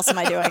the hell else am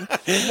I doing?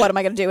 What am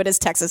I going to do? It is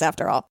Texas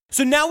after all.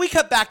 So now we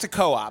cut back to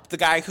Co-op, the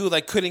guy who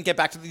like couldn't get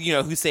back to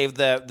who saved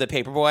the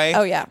paperboy.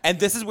 Oh yeah.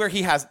 And this is where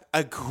he has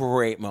a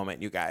great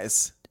moment, you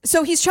guys.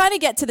 So he's trying to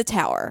get to the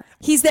tower.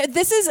 He's there.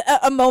 This is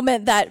a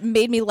moment that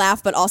made me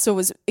laugh, but also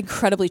was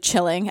incredibly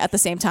chilling at the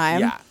same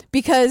time. Yeah.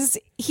 Because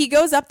he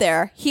goes up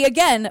there. He,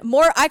 again,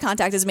 more eye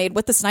contact is made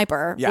with the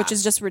sniper, which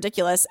is just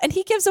ridiculous. And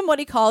he gives him what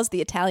he calls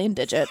the Italian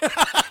digit.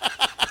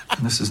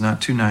 This is not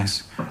too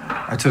nice.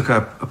 I took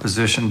up a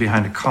position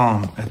behind a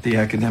column at the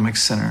academic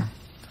center.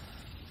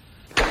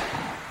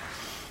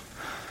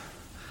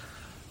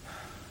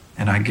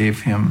 And I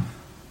gave him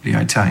the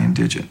Italian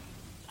digit.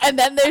 And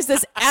then there's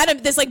this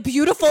like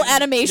beautiful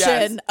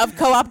animation of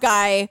Co-op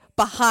guy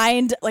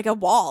behind like a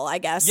wall, I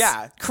guess.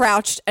 Yeah.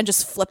 Crouched and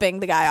just flipping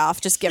the guy off,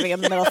 just giving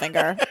him the middle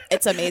finger.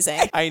 It's amazing.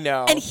 I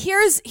know. And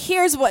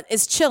here's what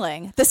is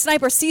chilling. The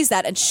sniper sees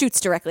that and shoots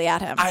directly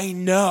at him. I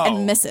know.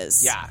 And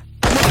misses. Yeah.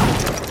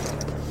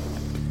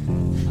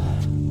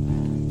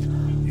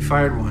 He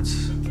fired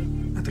once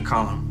at the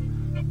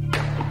column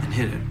and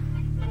hit it,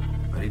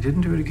 but he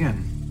didn't do it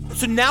again.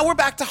 So now we're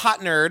back to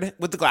Hot Nerd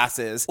with the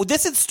glasses. Well,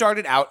 this had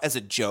started out as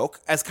a joke,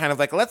 as kind of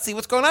like, let's see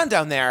what's going on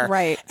down there.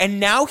 Right. And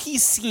now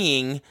he's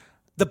seeing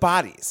the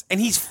bodies,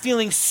 and he's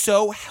feeling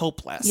so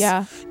helpless.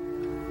 Yeah.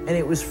 And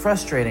it was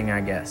frustrating,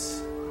 I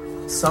guess.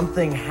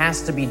 Something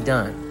has to be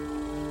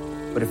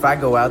done. But if I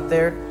go out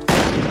there,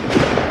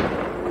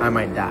 I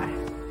might die.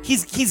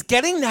 He's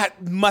getting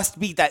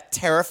that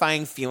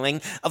terrifying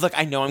feeling of like,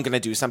 I know I'm going to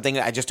do something.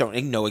 I just don't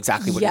know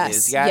exactly what it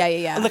is yet.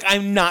 Yeah. Like,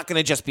 I'm not going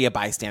to just be a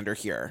bystander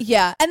here.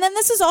 Yeah. And then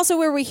this is also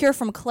where we hear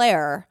from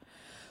Claire,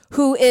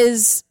 who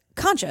is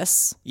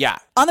conscious. Yeah.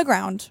 On the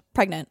ground,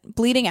 pregnant,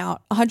 bleeding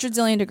out, 100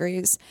 zillion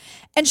degrees.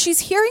 And she's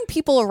hearing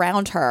people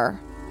around her.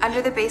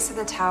 Under the base of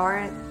the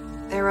tower,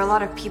 there were a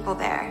lot of people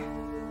there.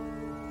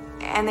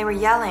 And they were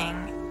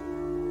yelling.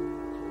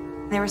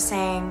 They were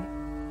saying,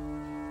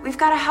 "We've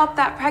got to help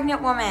that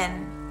pregnant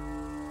woman."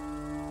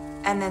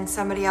 And then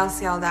somebody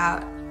else yelled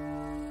out,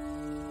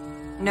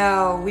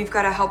 "No, we've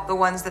got to help the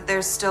ones that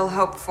there's still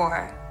hope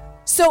for."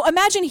 So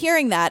imagine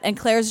hearing that, and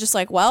Claire's just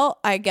like, well,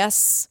 I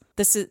guess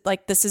this is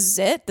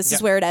it. This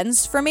is where it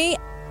ends for me.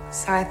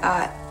 So I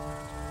thought,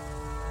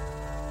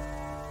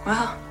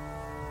 well,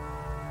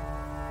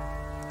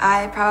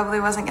 I probably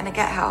wasn't going to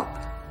get help.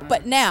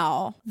 But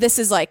now, this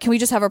is like, can we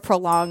just have a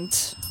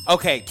prolonged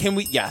Okay, can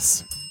we?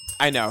 Yes.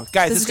 I know.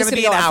 Guys, This it's is going just to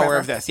be gonna an go on hour forever.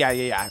 of this.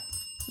 Yeah.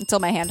 Until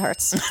my hand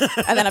hurts.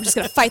 And then I'm just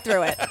going to fight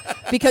through it.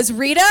 Because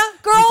Rita,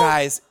 girl. You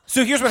guys,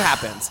 so here's what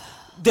happens.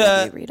 I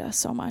love Rita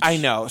so much. I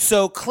know.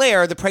 So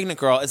Claire, the pregnant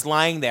girl, is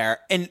lying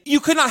there, and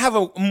you could not have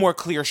a more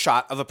clear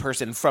shot of a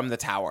person from the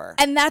tower.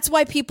 And that's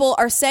why people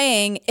are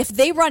saying if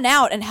they run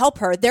out and help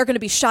her, they're going to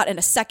be shot in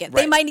a second.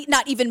 They might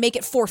not even make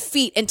it 4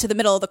 feet into the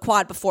middle of the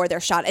quad before they're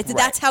shot.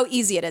 That's how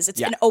easy it is.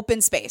 It's an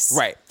open space.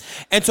 Right.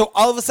 And so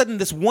all of a sudden,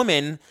 this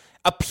woman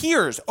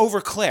appears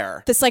over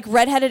Claire. This like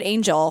redheaded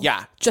angel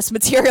just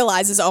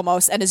materializes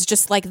almost and is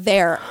just like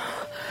there.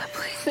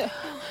 Please.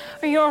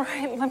 Are you all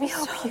right? Let me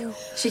help you.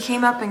 She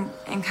came up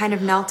and kind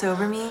of knelt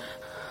over me.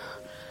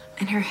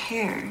 And her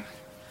hair,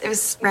 it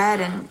was spread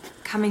and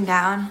coming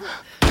down.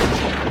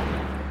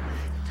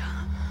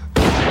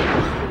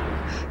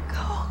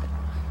 Go.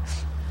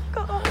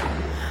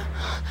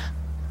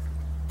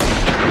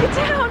 Get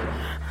down.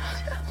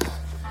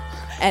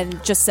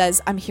 And just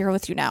says, I'm here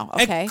with you now,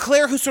 okay? And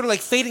Claire, who's sort of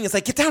like fading, is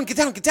like, get down.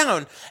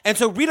 And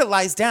so Rita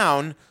lies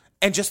down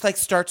and just like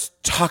starts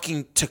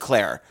talking to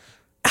Claire.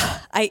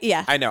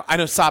 I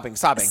know, sobbing.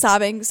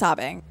 Sobbing.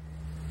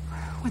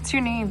 What's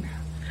your name?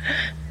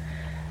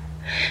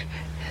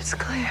 It's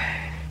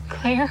Claire.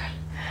 Claire?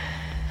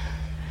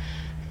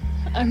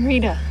 I'm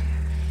Rita.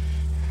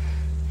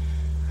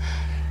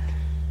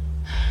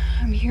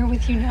 I'm here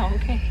with you now,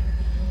 okay?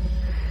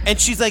 And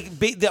she's like,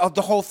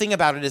 the whole thing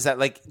about it is that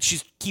like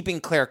she's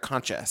keeping Claire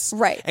conscious.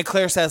 Right. And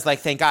Claire says like,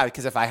 thank God,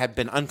 because if I had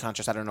been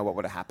unconscious, I don't know what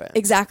would have happened.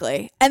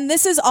 Exactly. And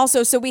this is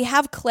also, so we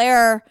have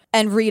Claire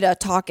and Rita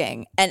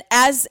talking. And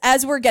as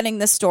we're getting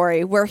this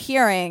story, we're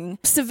hearing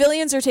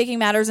civilians are taking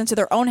matters into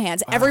their own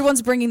hands.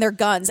 Everyone's bringing their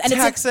guns. And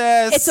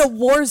Texas. It's a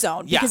war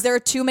zone Yeah. because there are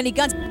too many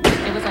guns.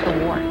 It was like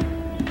a war.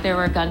 There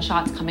were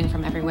gunshots coming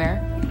from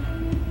everywhere.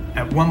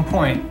 At one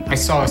point, I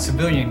saw a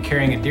civilian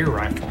carrying a deer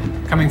rifle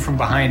coming from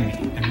behind me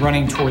and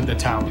running toward the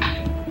tower.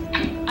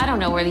 I don't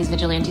know where these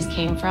vigilantes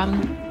came from,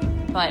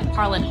 but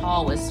Parlin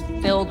Hall was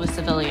filled with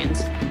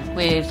civilians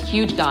with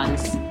huge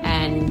guns,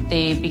 and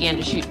they began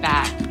to shoot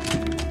back.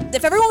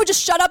 If everyone would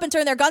just shut up and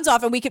turn their guns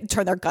off, and we could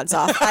turn their guns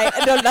off.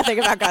 I know nothing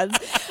about guns.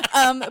 Put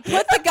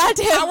the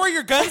goddamn... Power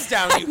your guns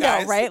down, you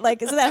guys. I know, right?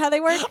 Like, isn't that how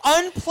they work?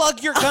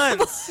 Unplug your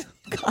guns.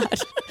 God.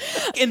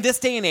 In this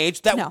day and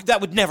age,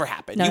 that would never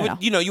happen. No.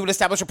 You would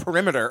establish a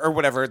perimeter or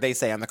whatever they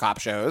say on the cop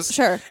shows.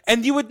 Sure.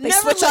 And you would They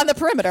never switch on the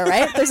perimeter,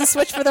 right? There's a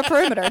switch for the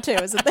perimeter, too,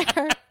 isn't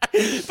there?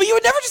 But you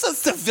would never just have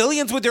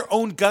civilians with their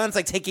own guns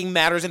like taking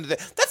matters into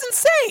that's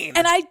insane.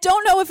 And I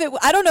don't know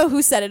I don't know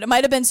who said it. It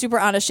might have been super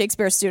honest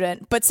Shakespeare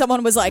student, but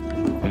someone was like,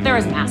 There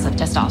was massive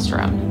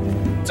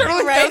testosterone.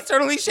 Totally, right?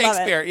 totally Love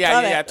Shakespeare. it. Yeah,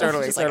 Love yeah, it.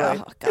 totally, Just totally.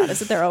 Like, oh God,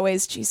 isn't there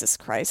always Jesus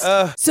Christ?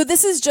 So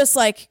this is just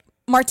like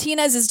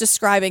Martinez is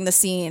describing the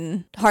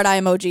scene, heart eye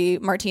emoji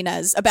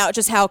Martinez, about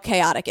just how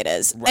chaotic it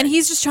is. Right. And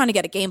he's just trying to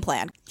get a game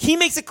plan. He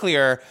makes it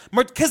clear,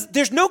 because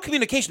there's no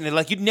communication.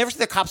 Like, you'd never see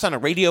the cops on a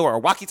radio or a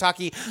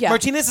walkie-talkie. Yeah.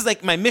 Martinez is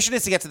like, my mission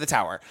is to get to the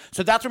tower.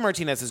 So that's where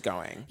Martinez is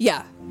going.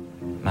 Yeah.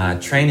 My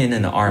training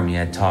in the Army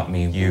had taught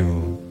me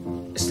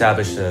you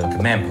establish a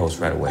command post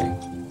right away.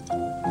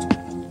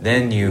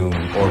 Then you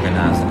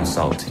organize an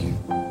assault team.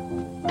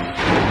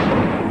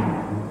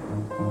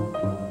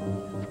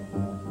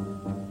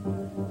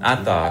 I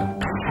thought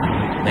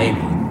maybe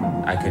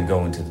I could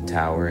go into the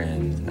tower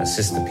and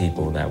assist the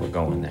people that were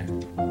going there.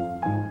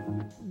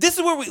 This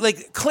is where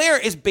Claire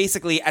is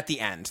basically at the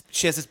end.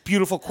 She has this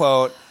beautiful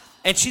quote,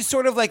 and she's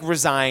sort of like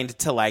resigned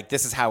to like,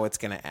 this is how it's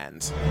going to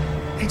end.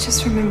 I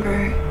just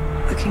remember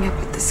looking up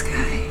at the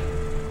sky.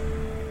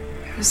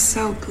 It was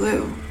so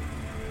blue.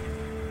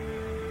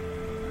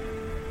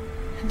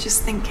 And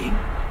just thinking,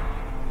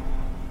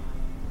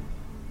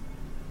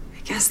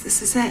 I guess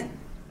this is it.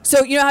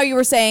 So you know how you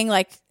were saying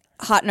like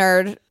Hot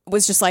Nerd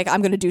was just like,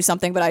 I'm going to do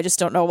something, but I just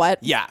don't know what?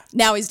 Yeah.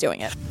 Now he's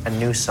doing it. I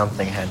knew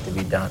something had to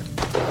be done.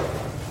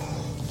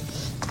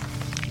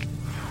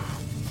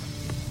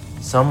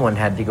 Someone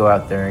had to go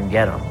out there and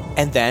get him.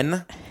 And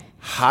then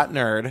Hot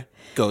Nerd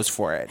goes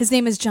for it. His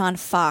name is John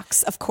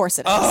Fox. Of course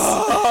it is.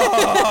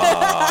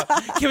 Oh!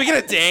 Can we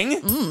get a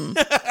ding?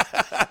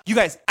 You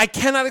guys, I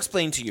cannot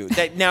explain to you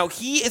that now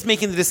he is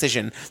making the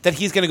decision that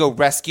he's going to go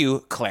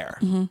rescue Claire.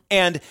 Mm-hmm.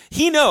 And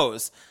he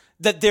knows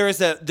that there is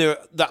the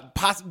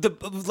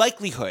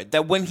likelihood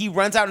that when he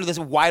runs out into this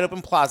wide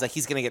open plaza,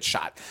 he's going to get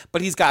shot.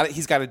 But he's got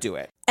to do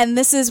it. And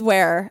this is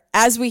where,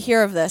 as we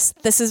hear of this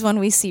is when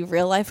we see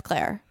real life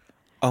Claire.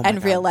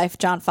 And real life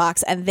John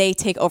Fox, and they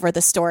take over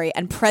the story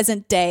and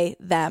present day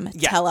them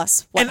tell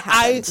us what happened.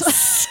 I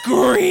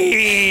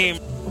scream.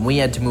 We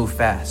had to move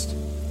fast.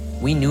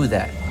 We knew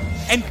that.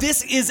 And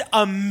this is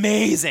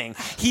amazing.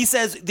 He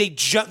says they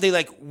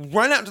like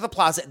run out into the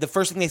plaza. The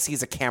first thing they see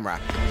is a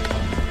camera.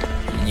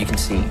 You can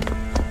see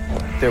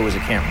there was a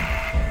camera.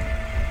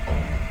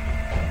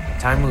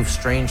 Time moves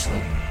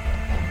strangely,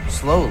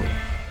 slowly.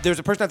 There's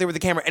a person out there with a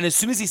camera, and as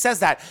soon as he says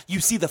that,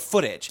 you see the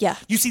footage. Yeah.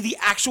 You see the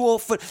actual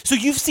So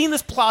you've seen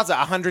this plaza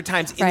 100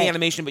 times in the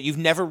animation, but you've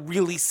never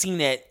really seen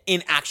it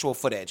in actual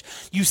footage.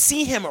 You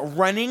see him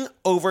running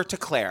over to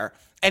Claire,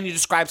 And he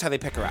describes how they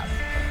pick her up.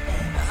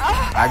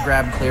 I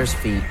grabbed Claire's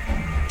feet.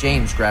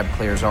 James grabbed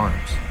Claire's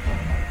arms.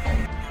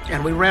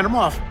 And we ran them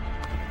off.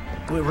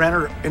 We ran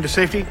her into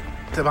safety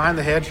to behind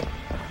the hedge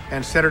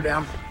and set her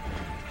down.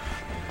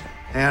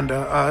 And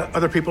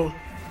other people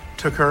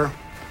took her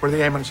where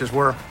the ambulances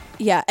were.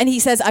 Yeah, and he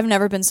says, I've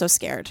never been so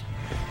scared.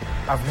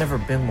 I've never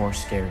been more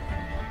scared.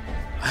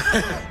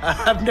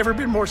 I've never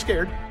been more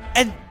scared.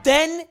 And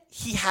then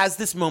he has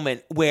this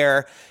moment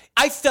where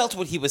I felt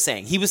what he was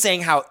saying. He was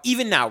saying how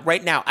even now,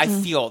 right now, I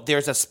feel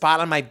there's a spot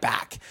on my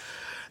back.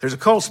 There's a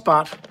cold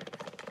spot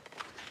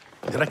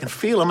that I can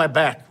feel on my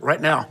back right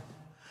now.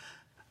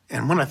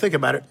 And when I think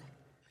about it,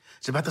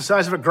 it's about the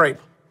size of a grape.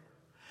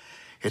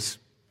 It's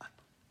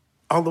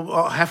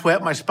all halfway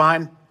up my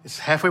spine. It's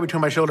halfway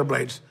between my shoulder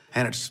blades.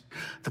 And it's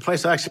the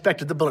place I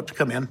expected the bullet to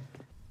come in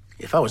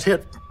if I was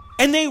hit.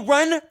 And they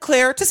run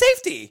Claire to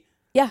safety.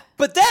 Yeah.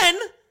 But then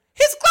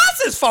his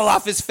glasses fall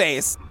off his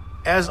face.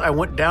 As I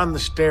went down the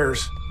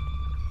stairs,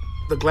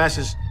 the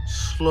glasses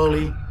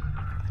slowly,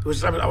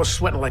 I was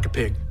sweating like a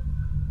pig.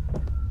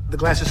 The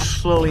glasses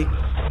slowly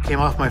came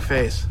off my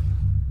face.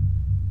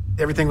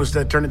 Everything was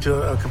turned into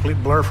a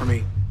complete blur for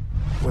me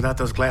without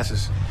those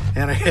glasses.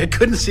 And I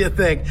couldn't see a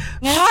thing.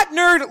 Hot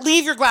nerd,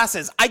 leave your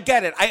glasses. I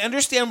get it. I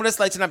understand what it's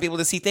like to not be able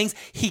to see things.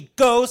 He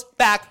goes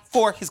back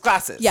for his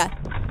glasses. Yeah.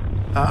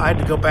 I had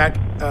to go back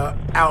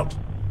out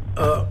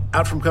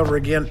from cover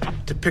again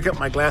to pick up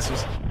my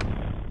glasses.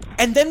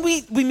 And then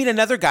we meet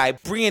another guy,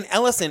 Brian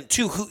Ellison,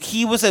 too, who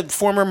he was a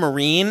former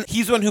Marine.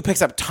 He's the one who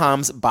picks up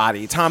Tom's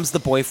body. Tom's the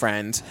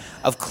boyfriend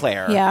of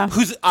Claire,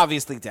 who's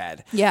obviously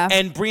dead. Yeah.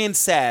 And Brian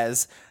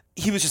says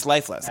he was just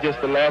lifeless.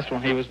 Just the last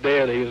one, he was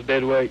dead. He was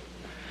dead weight.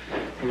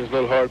 He was a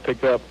little hard to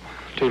pick up,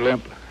 too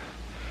limp.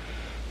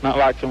 Not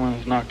like someone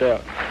who's knocked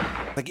out.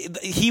 Like,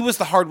 he was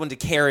the hard one to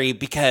carry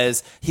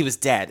because he was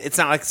dead. It's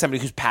not like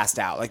somebody who's passed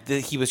out. Like,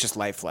 he was just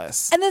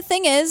lifeless. And the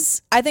thing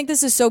is, I think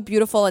this is so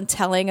beautiful and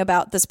telling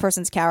about this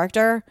person's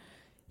character.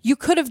 He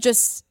could have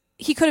just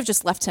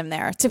left him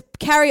there to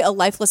carry a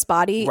lifeless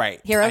body. Right.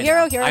 Hero.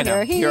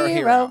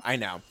 I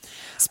know.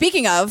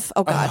 Speaking of,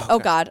 oh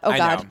God. I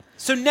know.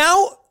 So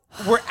now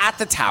we're at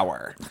the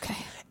tower. Okay.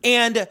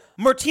 And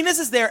Martinez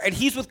is there, and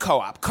he's with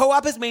Co-op.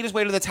 Co-op has made his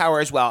way to the tower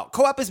as well.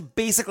 Co-op is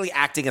basically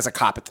acting as a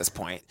cop at this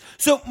point.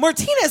 So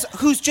Martinez,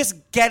 who's just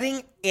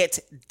getting it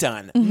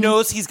done,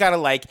 knows he's got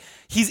to,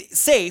 he's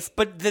safe,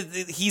 but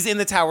he's in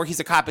the tower. He's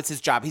a cop. It's his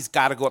job. He's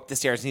got to go up the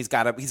stairs, and he's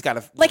got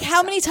to. Like,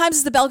 how many times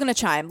is the bell going to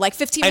chime? Like,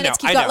 15 minutes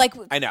keep going. Like,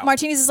 I know.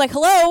 Martinez is like,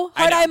 hello,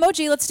 heart eye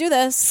emoji, let's do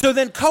this. So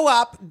then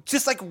Co-op,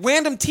 just like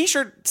random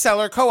t-shirt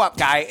seller Co-op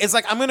guy, is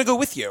like, I'm going to go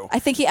with you. I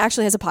think he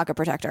actually has a pocket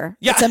protector.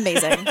 Yeah. It's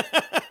amazing.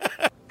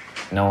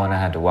 Knowing I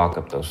had to walk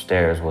up those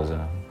stairs was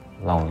a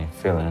lonely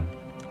feeling.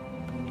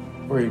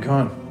 Where are you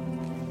going?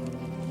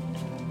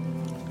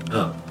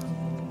 I'm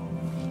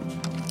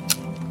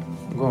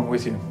going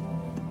with you.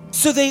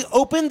 So they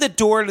open the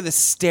door to the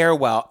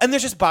stairwell, and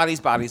there's just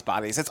bodies.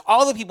 It's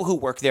all the people who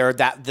work there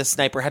that the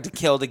sniper had to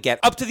kill to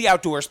get up to the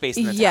outdoor space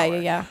in the tower.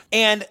 Yeah.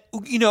 And,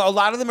 a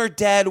lot of them are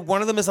dead.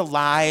 One of them is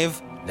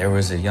alive. There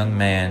was a young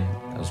man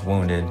that was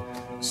wounded,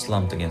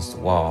 slumped against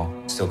the wall,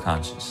 still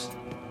conscious.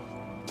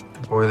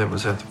 The boy that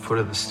was at the foot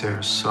of the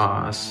stairs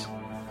saw us.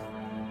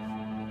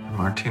 And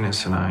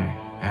Martinez and I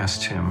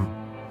asked him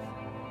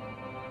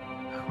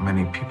how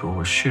many people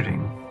were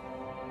shooting.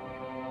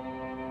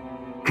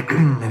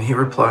 And he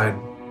replied,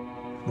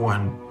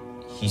 1.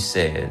 He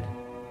said,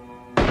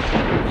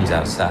 he's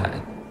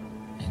outside.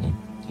 And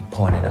he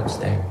pointed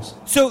upstairs.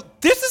 So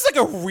this is like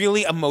a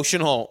really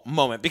emotional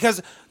moment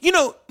because,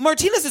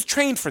 Martinez is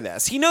trained for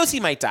this. He knows he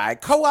might die.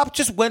 Co-op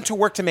just went to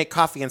work to make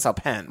coffee and sell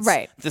pens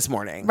this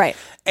morning. Right.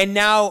 And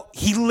now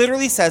he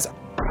literally says,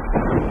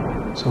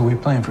 so are we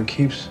playing for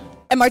keeps?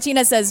 And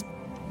Martinez says,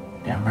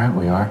 damn right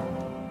we are.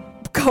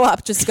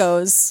 Co-op just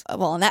goes,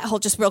 well, and that whole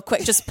just real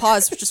quick, just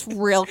pause just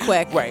real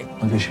quick. Right.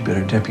 I guess you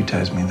better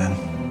deputize me then.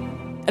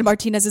 And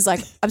Martinez is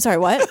like, I'm sorry,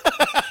 what?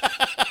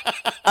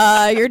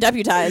 You're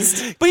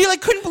deputized. But he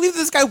couldn't believe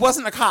this guy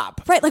wasn't a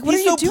cop. Right, like what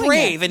He's are you so doing?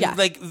 Brave here?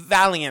 and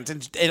valiant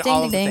and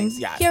all of the things.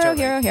 Yeah,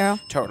 Hero.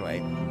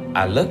 Totally.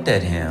 I looked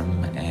at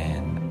him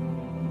and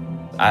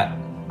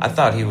I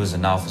thought he was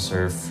an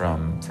officer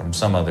from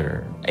some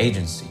other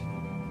agency.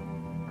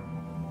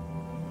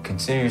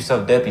 Consider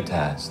yourself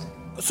deputized.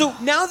 So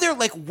now they're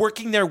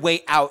working their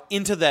way out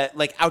into the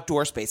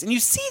outdoor space, and you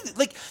see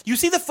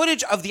the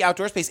footage of the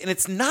outdoor space, and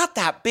it's not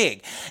that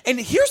big. And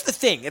here's the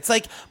thing: it's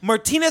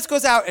Martinez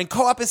goes out, and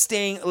Co-op is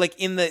staying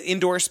in the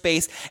indoor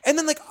space, and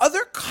then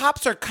other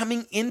cops are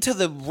coming into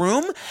the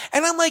room,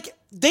 and I'm like,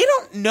 they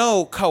don't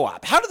know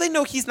Co-op. How do they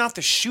know he's not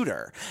the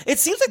shooter? It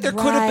seems like there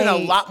could have been a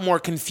lot more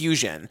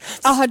confusion.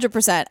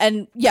 100%.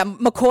 And yeah,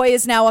 McCoy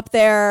is now up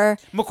there.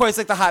 McCoy's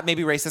the hot,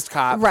 maybe racist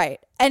cop, right?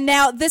 And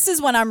now this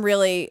is when I'm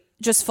really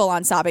just full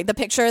on sobbing. The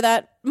picture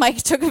that Mike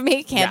took of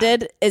me,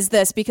 Candid, is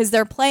this because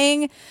they're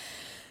playing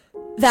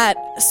that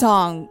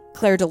song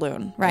Claire de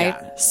Lune, right?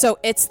 Yeah. So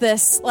it's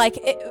this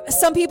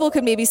some people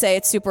could maybe say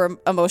it's super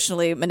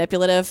emotionally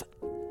manipulative.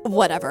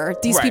 whatever.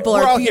 These Right. people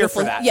We're are all here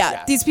beautiful. for that. Yeah,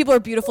 Yeah. these people are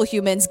beautiful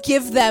humans.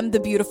 Give them the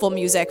beautiful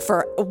music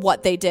for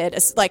what they did.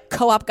 It's like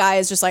co-op guy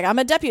is just like, I'm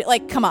a deputy.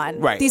 Like, come on.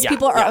 Right, These yeah,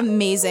 people are yeah.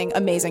 amazing,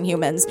 amazing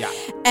humans. Yeah.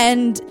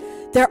 And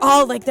they're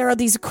all like, there are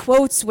these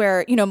quotes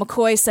where,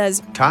 McCoy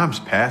says, Time's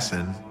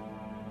passing,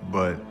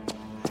 but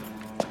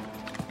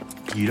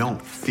you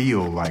don't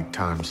feel like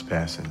time's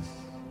passing.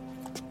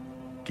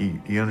 Do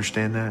you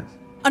understand that?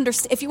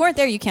 if you weren't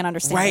there, you can't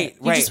understand Right, it.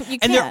 You right. just- you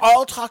And they're can't.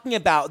 all talking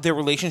about their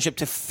relationship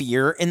to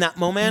fear in that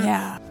moment.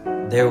 Yeah.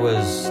 There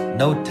was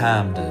no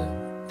time to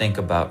think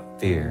about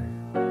fear.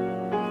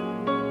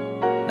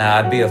 Now,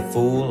 I'd be a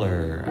fool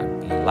or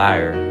I'd be a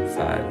liar if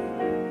I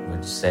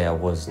would say I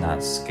was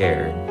not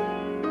scared.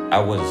 I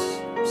was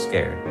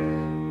scared.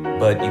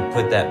 But you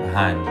put that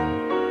behind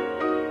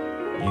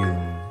you. You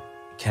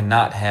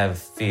cannot have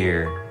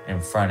fear in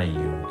front of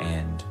you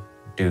and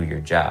do your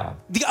job.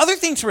 The other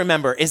thing to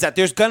remember is that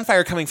there's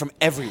gunfire coming from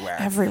everywhere.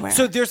 Everywhere.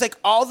 So there's like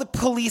all the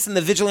police and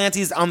the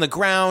vigilantes on the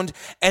ground,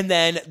 and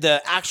then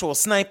the actual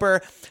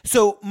sniper.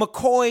 So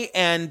McCoy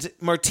and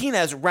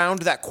Martinez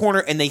round that corner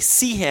and they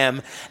see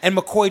him, and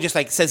McCoy just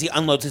like says he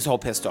unloads his whole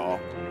pistol.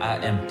 I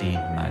emptied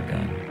my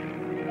gun.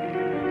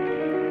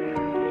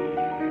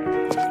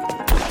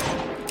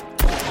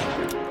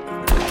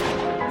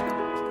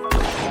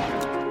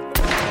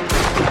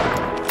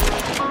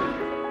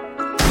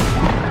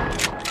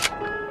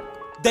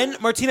 Then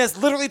Martinez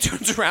literally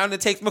turns around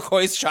and takes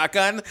McCoy's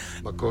shotgun.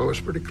 McCoy was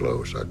pretty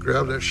close. I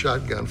grabbed that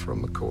shotgun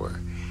from McCoy,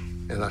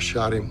 and I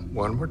shot him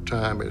one more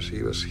time as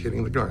he was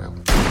hitting the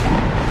ground.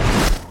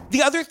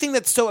 The other thing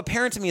that's so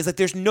apparent to me is that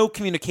there's no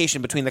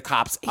communication between the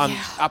cops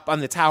up on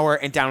the tower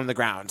and down on the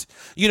ground.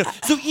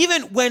 So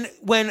even when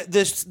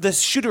the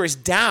shooter is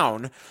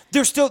down,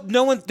 there's still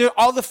no one.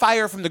 All the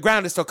fire from the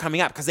ground is still coming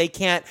up because they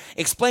can't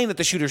explain that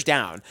the shooter's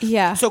down.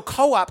 Yeah. So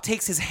Co-op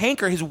takes his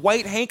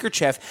white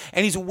handkerchief,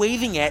 and he's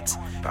waving it.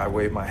 I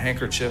waved my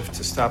handkerchief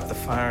to stop the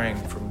firing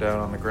from down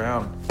on the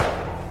ground.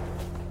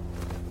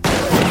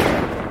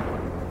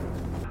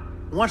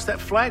 Once that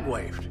flag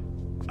waved,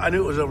 I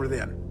knew it was over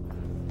then.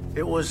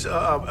 It was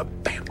a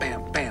bam,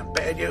 bam, bam,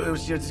 bam. It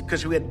was just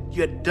because you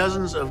had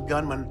dozens of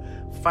gunmen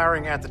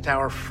firing at the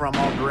tower from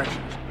all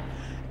directions,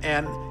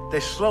 and they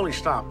slowly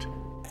stopped.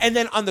 And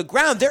then on the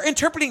ground, they're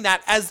interpreting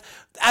that as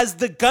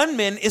the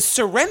gunman is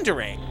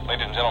surrendering.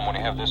 Ladies and gentlemen,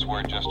 we have this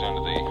word just into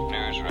the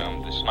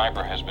newsroom. The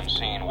sniper has been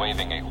seen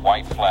waving a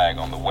white flag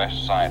on the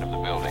west side of the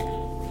building.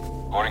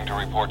 According to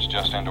reports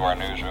just into our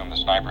newsroom, the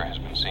sniper has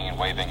been seen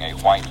waving a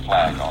white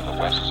flag on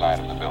the west side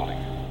of the building.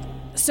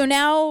 So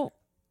now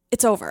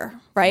it's over,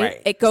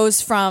 right? It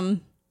goes from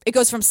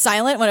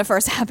silent when it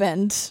first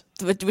happened,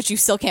 which you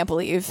still can't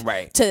believe,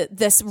 right, to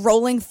this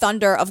rolling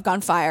thunder of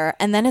gunfire,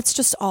 and then it's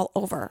just all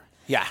over.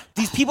 Yeah.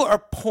 These people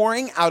are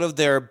pouring out of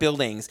their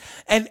buildings,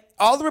 and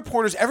all the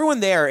reporters, everyone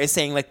there is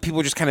saying like people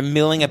are just kind of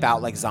milling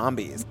about like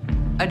zombies.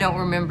 I don't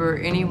remember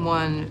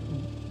anyone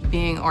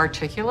being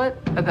articulate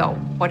about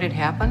what had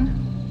happened.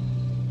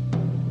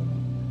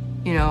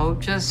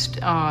 Just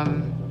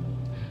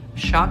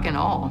shock and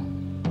awe.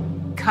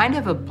 Kind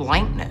of a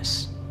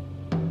blankness.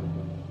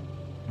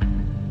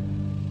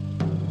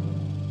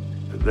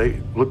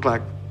 They looked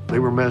like they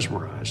were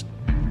mesmerized.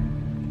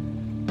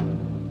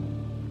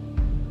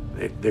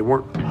 They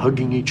weren't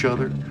hugging each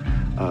other.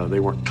 They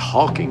weren't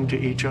talking to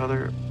each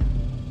other.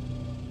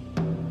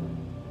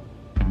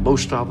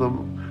 Most of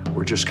them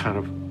were just kind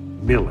of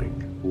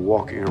milling,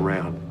 walking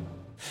around.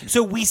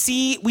 So we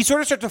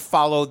sort of start to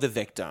follow the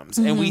victims,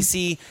 and we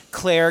see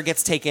Claire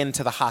gets taken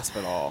to the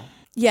hospital.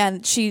 Yeah,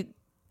 and she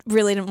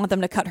really didn't want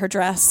them to cut her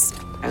dress.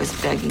 I was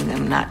begging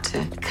them not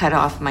to cut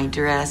off my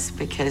dress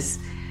because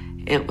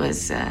it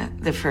was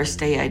the first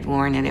day I'd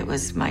worn it. It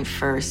was my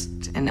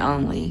first and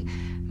only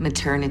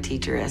maternity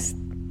dress.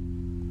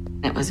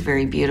 It was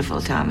very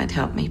beautiful. Tom had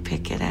helped me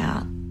pick it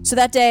out. So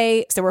that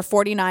day, there were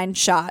 49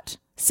 shot,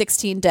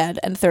 16 dead,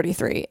 and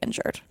 33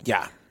 injured.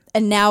 Yeah.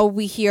 And now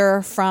we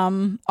hear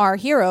from our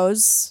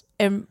heroes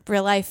in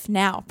real life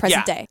now,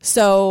 present day.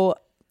 So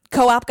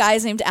co-op guy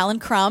is named Alan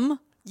Crum.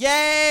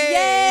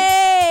 Yay!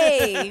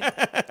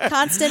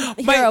 Constant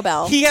hero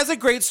bell. He has a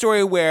great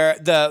story where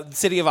the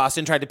city of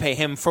Austin tried to pay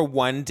him for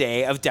one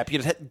day of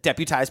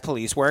deputized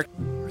police work.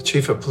 The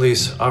chief of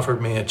police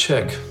offered me a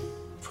check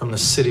from the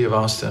city of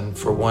Austin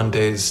for one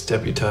day's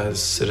deputized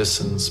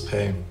citizens'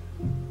 pay.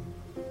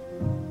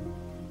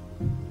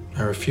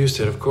 I refused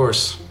it, of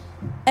course.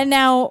 And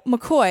now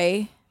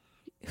McCoy,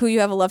 who you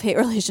have a love-hate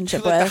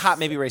relationship Like with, the hot,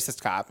 maybe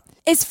racist cop,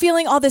 is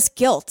feeling all this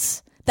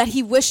guilt that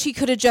he wished he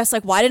could have just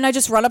why didn't I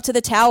just run up to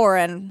the tower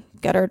and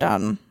get her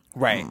done?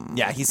 Right.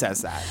 Yeah, he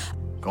says that.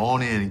 Go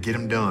on in and get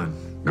him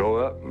done. Go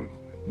up and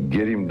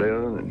get him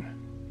done,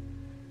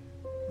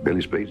 and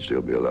Billy Speed'd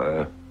still be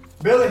alive.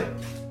 Billy!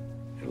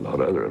 And a lot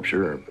of other, I'm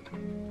sure.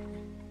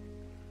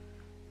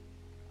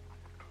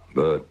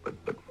 But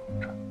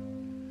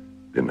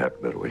didn't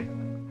happen that way.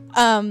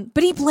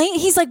 But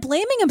he's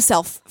blaming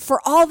himself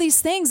for all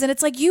these things, and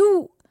it's like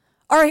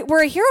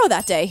we're a hero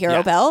that day,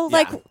 Hero Bell.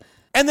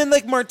 And then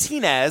like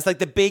Martinez, like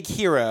the big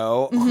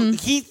hero,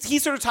 he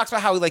sort of talks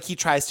about how like he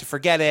tries to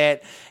forget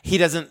it. He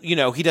doesn't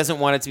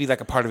want it to be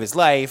like a part of his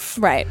life.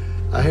 Right.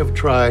 I have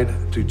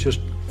tried to just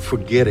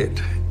forget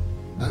it.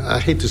 I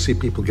hate to see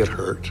people get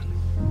hurt,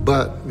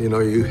 but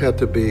you have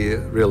to be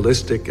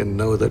realistic and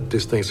know that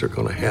these things are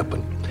going to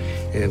happen.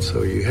 And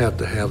so you have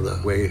to have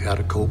the way how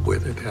to cope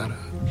with it, how to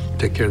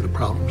take care of the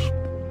problems.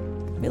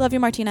 We love you,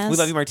 Martinez. We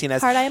love you,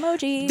 Martinez. Heart eye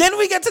emoji. Then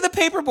we get to the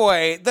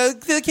paperboy,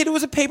 the kid who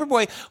was a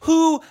paperboy,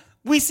 who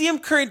we see him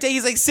current day.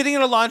 He's like sitting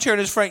in a lawn chair in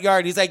his front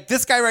yard. He's like,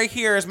 this guy right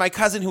here is my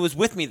cousin who was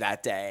with me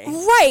that day.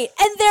 Right.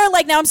 And they're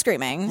like, now I'm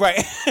screaming.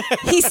 Right.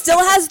 He still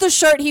has the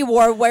shirt he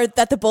wore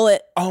that the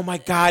bullet. Oh my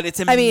God.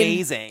 It's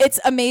amazing. It's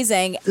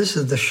amazing. This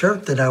is the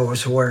shirt that I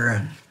was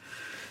wearing.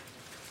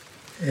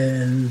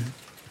 And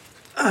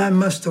I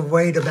must have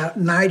weighed about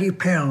 90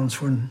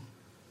 pounds when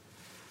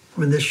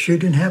this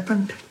shooting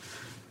happened.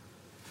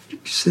 You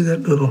see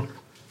that little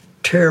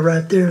tear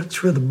right there?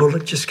 It's where the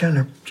bullet just kind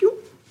of...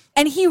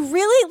 And he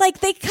really,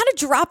 like, they kind of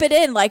drop it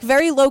in, like,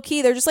 very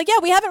low-key. They're just like, yeah,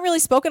 we haven't really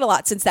spoken a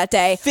lot since that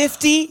day.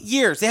 50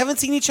 years. They haven't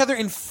seen each other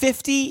in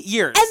 50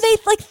 years. And they,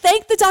 like,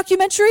 thank the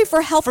documentary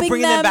for helping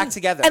bringing them back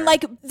together. And,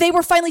 like, they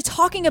were finally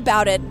talking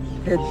about it.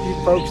 Had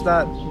you folks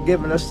not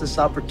given us this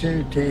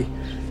opportunity,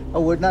 I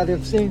would not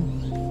have seen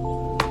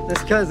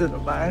this cousin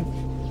of mine.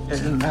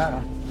 And,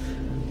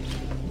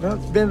 well,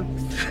 it's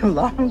been a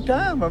long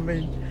time. I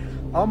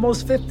mean,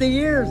 almost 50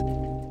 years.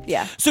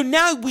 Yeah. So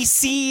now we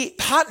see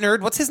hot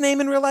nerd. What's his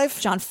name in real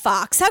life? John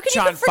Fox. How can you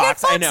John forget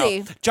Fox? I Foxy?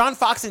 know. John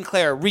Fox and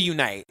Claire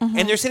reunite,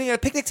 and they're sitting at a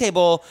picnic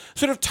table,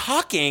 sort of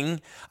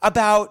talking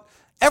about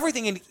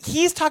everything. And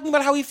he's talking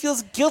about how he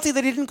feels guilty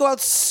that he didn't go out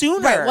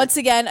sooner. Right. Once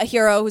again, a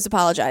hero who's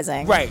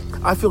apologizing. Right.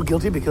 I feel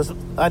guilty because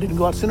I didn't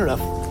go out soon enough.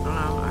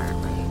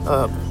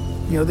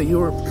 That you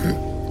were.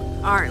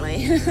 Aren't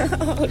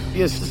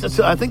Yes.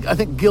 So I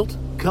think guilt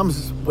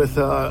comes with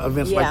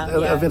events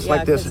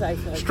like this.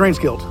 Strange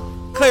guilt.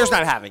 Claire's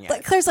not having it.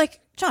 But Claire's like,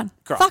 John,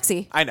 Girl,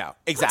 Foxy. I know.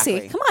 Exactly.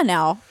 Foxy, come on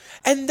now.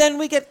 And then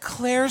we get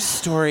Claire's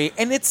story,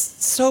 and it's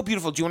so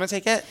beautiful. Do you want to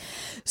take it?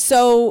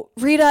 So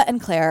Rita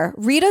and Claire.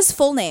 Rita's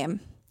full name.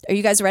 Are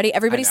you guys ready?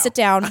 Everybody sit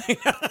down.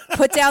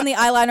 Put down the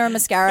eyeliner and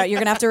mascara. You're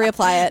going to have to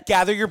reapply it.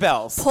 Gather your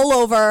bells. Pull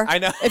over. I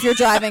know. If you're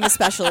driving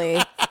especially.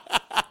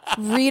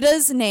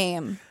 Rita's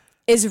name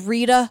is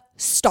Rita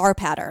Star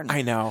Pattern.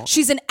 I know.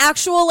 She's an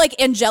actual like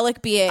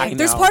angelic being. I know.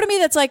 There's part of me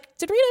that's like,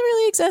 did Rita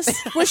really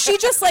exist? Was she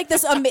just like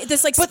this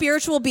like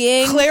spiritual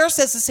being? Claire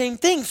says the same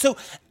thing. So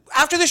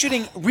after the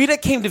shooting, Rita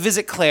came to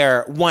visit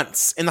Claire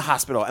once in the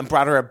hospital and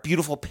brought her a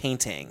beautiful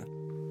painting.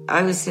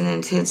 I was in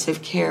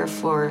intensive care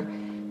for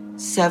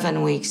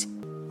 7 weeks.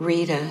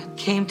 Rita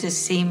came to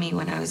see me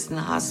when I was in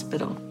the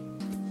hospital.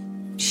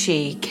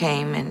 She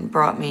came and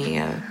brought me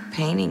a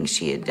painting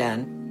she had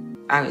done.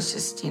 I was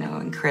just,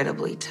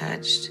 incredibly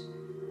touched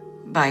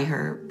by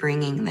her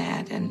bringing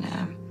that. And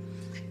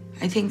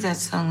I think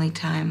that's the only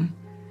time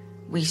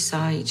we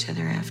saw each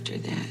other after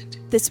that.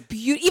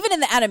 Even in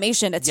the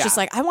animation, it's just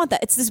like, I want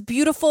that. It's this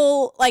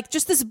beautiful, like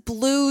just this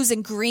blues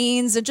and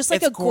greens and just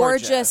like It's a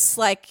gorgeous,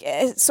 like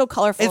it's so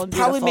colorful. It's and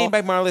probably beautiful. made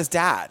by Marla's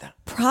dad.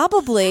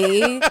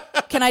 Probably.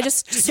 Can I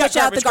just switch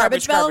out the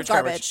garbage bell?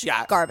 Garbage.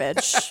 Yeah.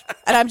 Garbage.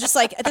 And I'm just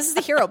like, this is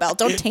the hero bell.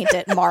 Don't taint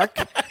it, Mark.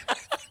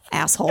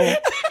 Asshole.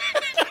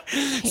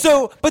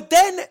 So, but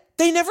then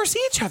they never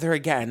see each other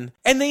again.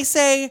 And they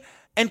say,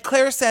 and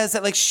Claire says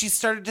that like she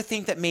started to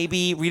think that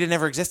maybe Rita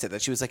never existed,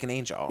 that she was like an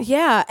angel.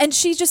 Yeah. And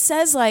she just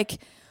says like,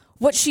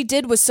 what she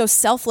did was so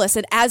selfless.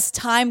 And as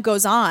time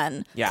goes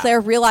on, Claire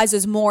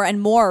realizes more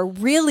and more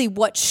really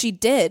what she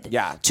did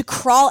to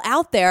crawl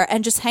out there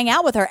and just hang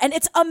out with her. And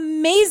it's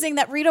amazing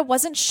that Rita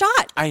wasn't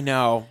shot. I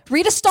know.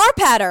 Rita Star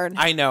Pattern.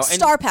 I know.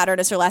 Star Pattern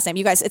is her last name.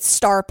 You guys, it's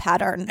Star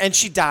Pattern. And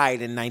she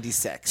died in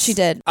 96. She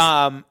did.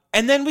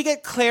 And then we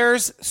get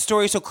Claire's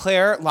story. So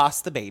Claire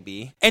lost the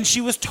baby, and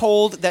she was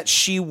told that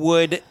she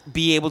would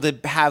be able to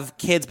have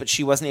kids, but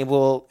she wasn't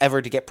able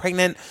ever to get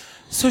pregnant.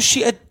 So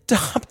she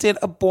adopted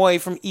a boy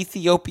from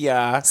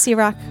Ethiopia.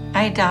 Sirak.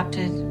 I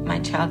adopted my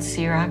child,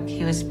 Sirak.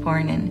 He was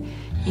born in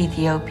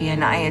Ethiopia,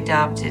 and I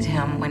adopted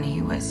him when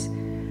he was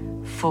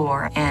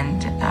 4,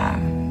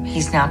 and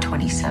he's now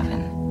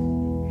 27.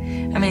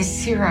 I mean,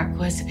 Sirak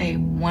was a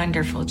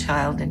wonderful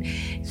child, and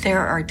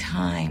there are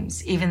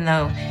times, even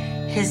though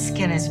his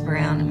skin is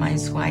brown and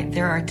mine's white,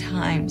 there are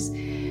times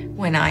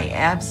when I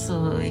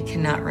absolutely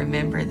cannot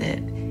remember that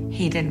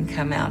he didn't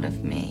come out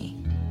of me.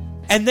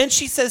 And then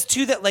she says,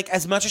 too, that, like,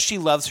 as much as she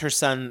loves her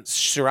son,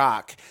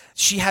 Sirak,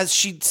 she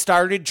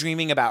started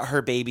dreaming about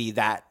her baby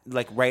that,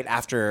 like, right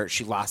after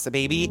she lost the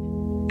baby.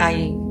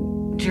 I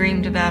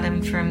dreamed about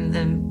him from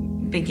the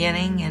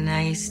beginning, and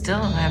I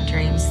still have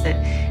dreams that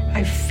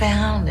I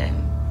found him.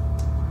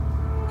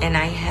 And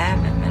I have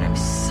him, and I'm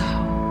so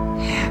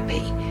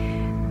happy.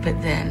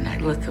 But then I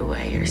look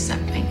away or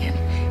something,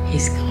 and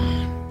he's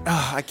gone.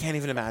 Oh, I can't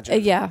even imagine.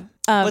 Yeah.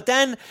 But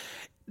then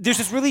there's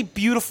this really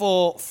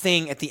beautiful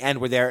thing at the end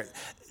where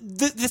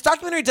this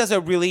documentary does a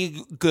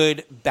really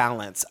good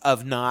balance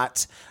of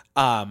not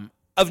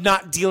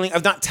not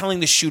telling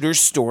the shooter's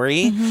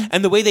story.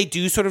 And the way they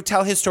do sort of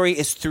tell his story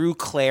is through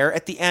Claire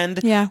at the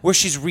end, where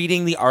she's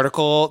reading the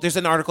article. There's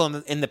an article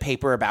in the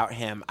paper about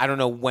him. I don't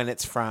know when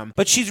it's from,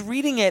 but she's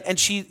reading it, and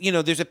she,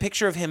 there's a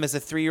picture of him as a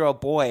 3-year-old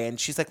boy, and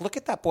she's like, look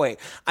at that boy.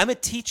 I'm a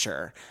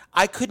teacher.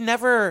 I could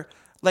never,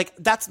 like,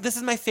 this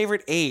is my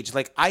favorite age.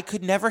 Like, I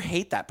could never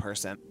hate that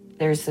person.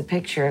 There's a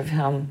picture of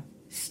him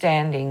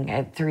standing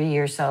at 3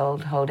 years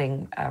old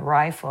holding a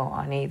rifle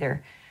on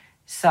either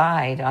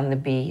side on the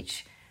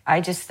beach.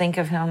 I just think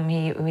of him,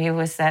 he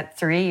was that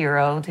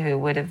 3-year-old who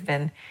would have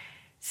been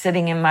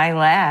sitting in my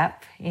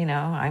lap.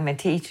 I'm a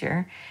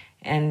teacher,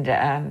 and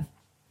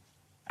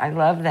I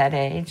love that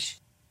age.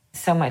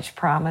 So much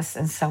promise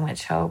and so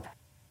much hope.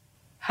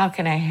 How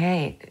can I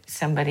hate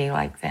somebody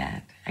like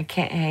that? I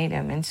can't hate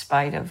him in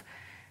spite of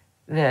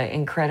the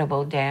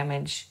incredible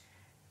damage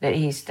that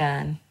he's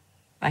done.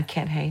 I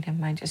can't hate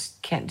him. I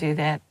just can't do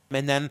that.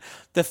 And then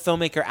the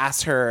filmmaker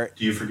asks her,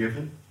 do you forgive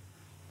him?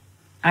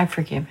 I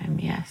forgive him,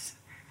 yes.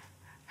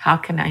 How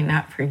can I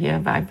not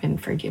forgive? I've been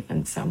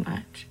forgiven so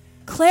much.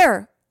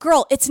 Claire,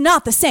 girl, it's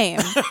not the same.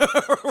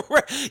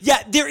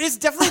 Yeah, there is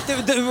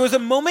definitely, there was a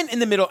moment in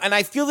the middle, and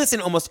I feel this in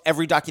almost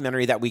every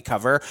documentary that we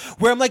cover,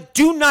 where I'm like,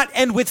 do not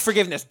end with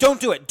forgiveness. Don't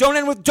do it. Don't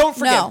end with, don't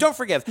forgive. No. Don't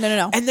forgive.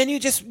 No. And then you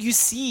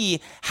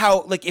see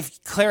how, like,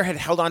 if Claire had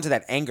held on to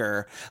that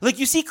anger, like,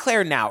 you see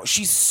Claire now,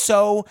 she's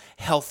so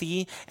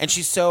healthy, and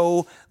she's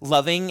so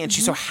loving, and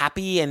she's so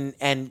happy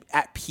and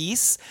at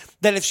peace,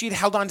 that if she'd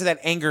held on to that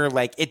anger,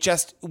 like, it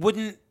just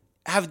wouldn't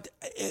have,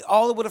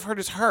 all it would have hurt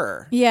is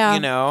her. Yeah.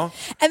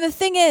 And the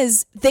thing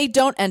is, they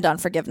don't end on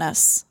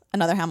forgiveness.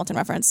 Another Hamilton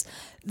reference.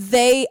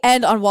 They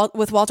end on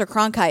with Walter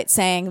Cronkite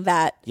saying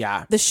that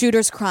the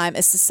shooter's crime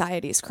is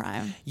society's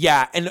crime.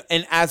 Yeah, and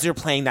as they're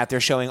playing that, they're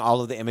showing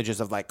all of the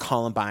images of, like,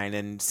 Columbine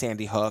and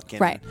Sandy Hook.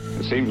 And right.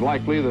 It seems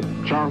likely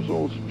that Charles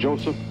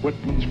Joseph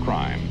Whitman's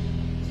crime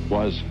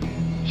was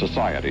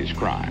society's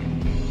crime.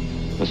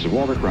 This is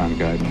Walter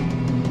Cronkite.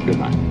 Good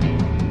night.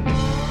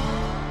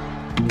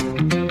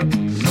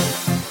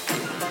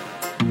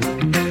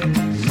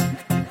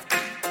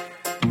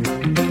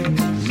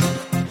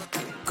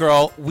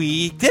 Girl,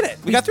 we did it.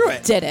 We got through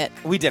it. Did it.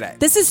 We did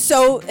it. This is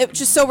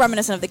just so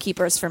reminiscent of The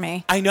Keepers for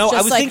me. I know. Just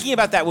I was thinking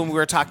about that when we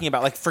were talking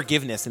about, like,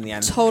 forgiveness in the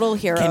end. Total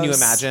heroes. Can you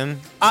imagine?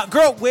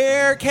 Girl,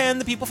 where can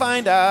the people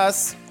find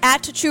us?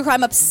 At True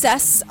Crime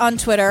Obsess on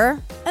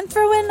Twitter. And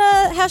throw in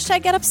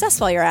hashtag Get Obsessed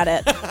while you're at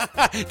it.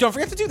 Don't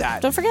forget to do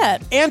that. Don't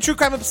forget. And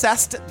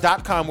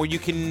truecrimeobsessed.com, where you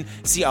can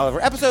see all of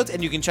our episodes,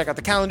 and you can check out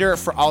the calendar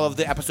for all of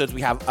the episodes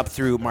we have up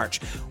through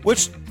March.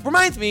 Which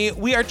reminds me,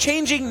 we are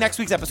changing next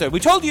week's episode. We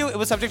told you it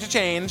was subject to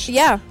change.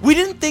 Yeah. We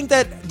didn't think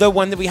that the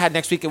one that we had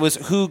next week, it was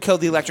Who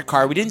Killed the Electric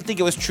Car. We didn't think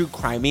it was true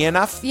crimey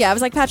enough. Yeah, I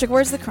was like, Patrick,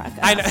 where's the crime?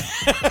 I know.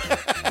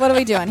 What are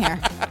we doing here?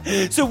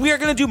 So we are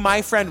going to do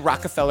My Friend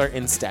Rockefeller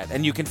instead.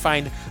 And you can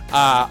find,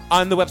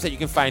 on the website, you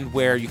can find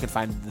where you can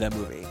find the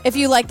movie. If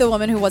you like The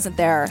Woman Who Wasn't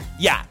There.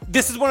 Yeah,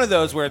 this is one of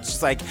those where it's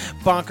just like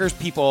bonkers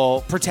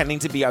people pretending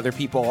to be other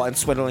people and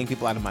swindling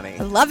people out of money.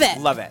 I love it.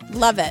 Love it.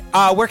 Love it.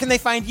 Where can they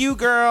find you,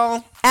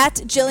 girl? At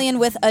Jillian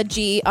with a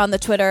G on the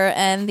Twitter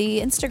and the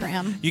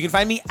Instagram. You can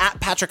find me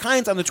at Patrick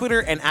Hines on the Twitter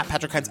and at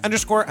Patrick Hines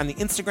 _ on the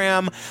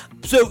Instagram.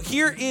 So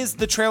here is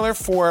the trailer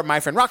for My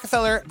Friend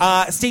Rockefeller.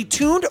 Stay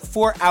tuned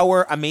for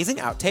our amazing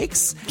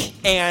outtakes.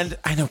 And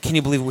I know, can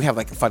you believe we have,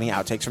 like, funny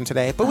outtakes from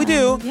today? But we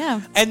do. Yeah.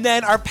 And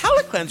then our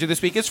palate cleanser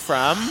this week is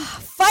from...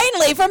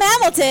 Finally, from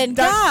Hamilton.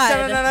 God.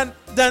 Dun, dun,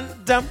 dun,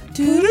 dun.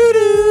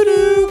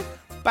 Doo-doo-doo-doo.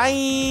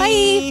 Bye.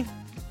 Bye.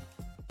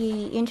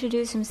 He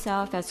introduced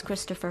himself as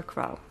Christopher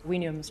Crowe. We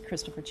knew him as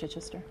Christopher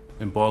Chichester.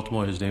 In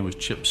Baltimore, his name was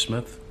Chip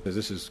Smith.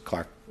 This is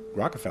Clark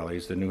Rockefeller.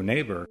 He's the new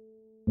neighbor.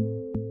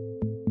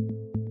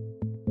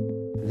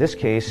 This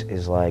case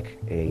is like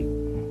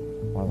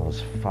one of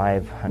those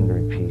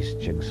 500-piece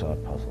jigsaw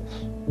puzzles.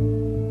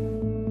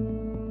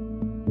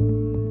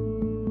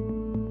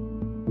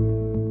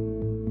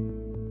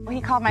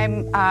 He called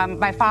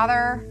my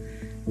father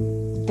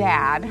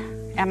Dad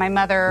and my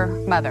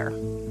mother.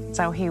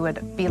 So he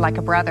would be like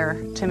a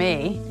brother to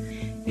me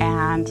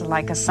and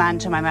like a son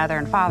to my mother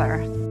and father.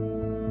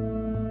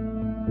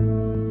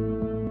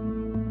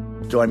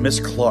 Do I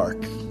miss Clark?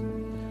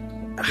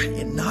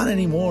 Not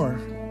anymore.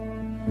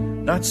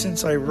 Not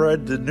since I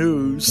read the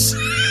news.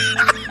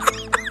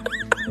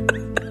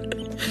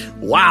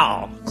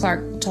 Wow.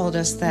 Clark told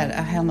us that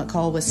Helmut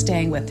Kohl was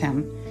staying with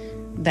him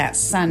that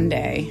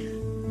Sunday.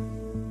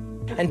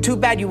 And too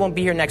bad you won't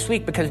be here next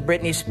week because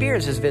Britney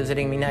Spears is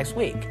visiting me next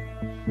week.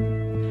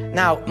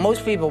 Now,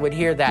 most people would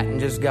hear that and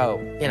just go,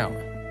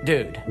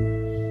 dude.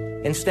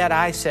 Instead,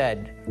 I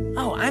said,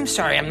 oh, I'm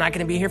sorry, I'm not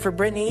going to be here for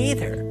Britney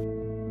either.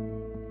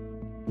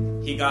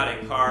 He got a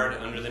card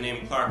under the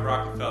name Clark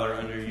Rockefeller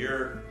under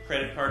your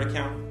credit card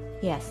account?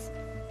 Yes.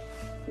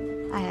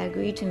 I had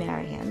agreed to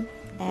marry him,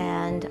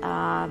 and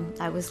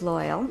I was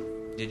loyal.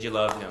 Did you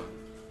love him?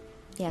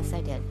 Yes,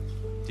 I did.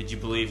 Did you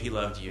believe he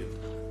loved you?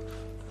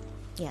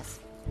 Yes.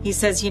 He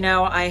says,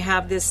 I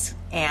have this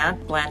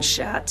aunt,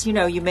 Blanchette.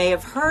 You may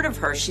have heard of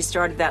her. She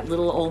started that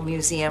little old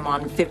museum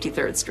on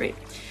 53rd Street.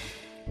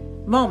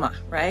 MoMA,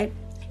 right?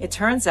 It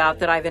turns out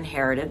that I've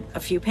inherited a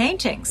few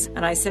paintings.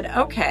 And I said,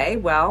 okay,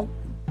 well,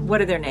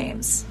 what are their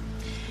names?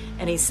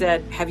 And he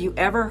said, have you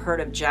ever heard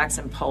of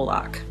Jackson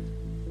Pollock?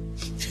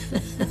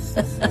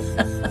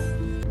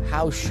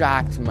 How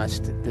shocked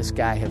must this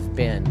guy have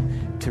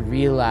been to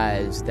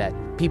realize that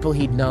people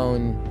he'd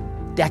known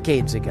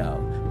decades ago,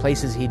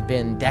 places he'd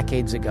been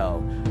decades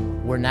ago,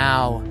 were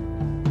now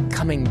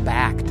coming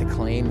back to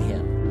claim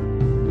him.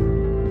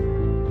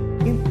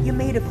 You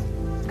made a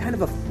kind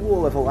of a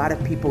fool of a lot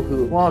of people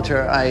who...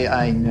 Walter,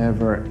 I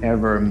never,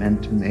 ever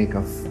meant to make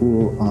a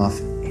fool of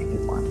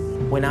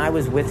anyone. When I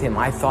was with him,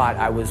 I thought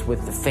I was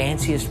with the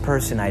fanciest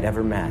person I'd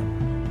ever met.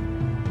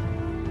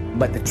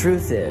 But the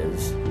truth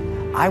is,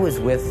 I was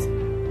with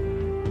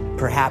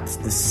perhaps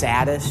the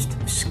saddest,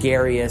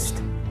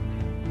 scariest,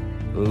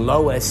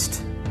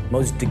 lowest,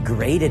 most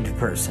degraded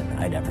person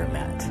I'd ever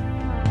met.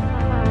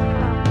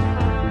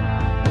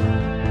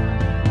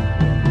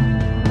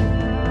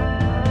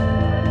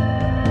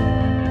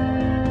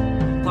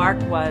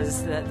 Clark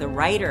was the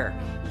writer,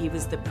 he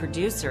was the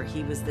producer,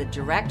 he was the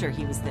director,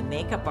 he was the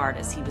makeup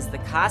artist, he was the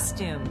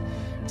costume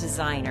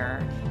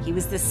designer, he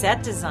was the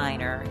set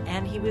designer,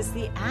 and he was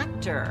the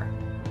actor,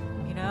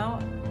 you know,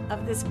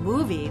 of this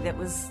movie that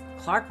was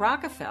Clark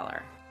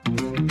Rockefeller.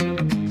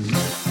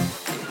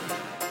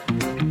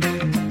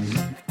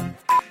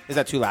 Is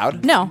that too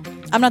loud? No,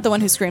 I'm not the one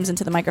who screams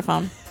into the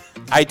microphone.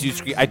 I do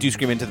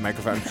scream into the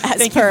microphone. As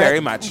Thank you per very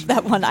much.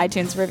 That one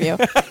iTunes review.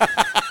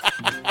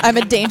 I'm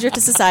a danger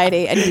to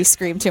society, and you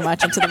scream too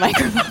much into the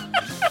microphone.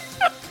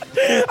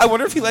 I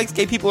wonder if he likes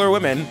gay people or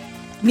women.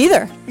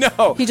 Neither.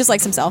 No. He just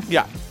likes himself.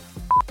 Yeah.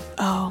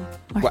 Oh,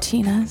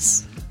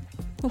 Martinez.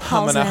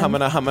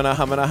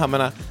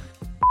 Humana.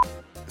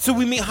 So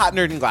we meet Hot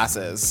Nerd in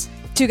Glasses.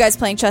 Two guys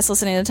playing chess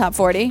listening to Top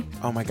 40.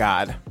 Oh my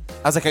God.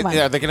 I was like,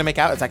 are they going to make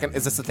out?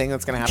 Is this the thing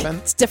that's going to happen?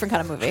 It's a different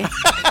kind of movie.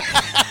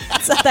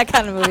 It's not that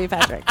kind of movie,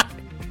 Patrick.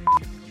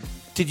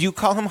 Did you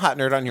call him Hot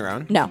Nerd on your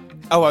own? No.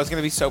 Oh, I was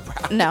going to be so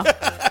proud. No.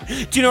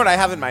 Do you know what I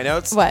have in my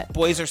notes? What?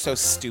 Boys are so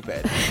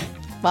stupid.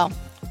 Well,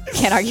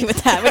 can't argue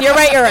with that. When you're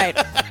right, you're right.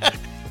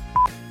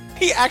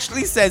 He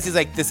actually says, he's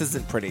like, this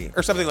isn't pretty,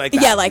 or something like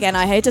that. Yeah, like, and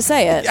I hate to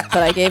say it,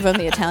 but I gave him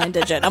the Italian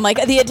digit. I'm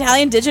like, the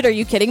Italian digit? Are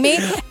you kidding me?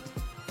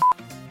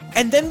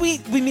 And then we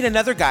meet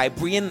another guy,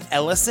 Brian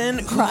Ellison,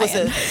 who was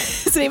a...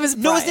 His name is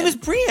Brian. No, his name is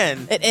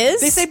Brian. It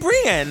is? They say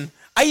Brian.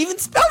 I even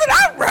spelled it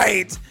out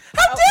right.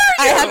 How dare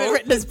you? I have it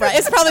written as Brian.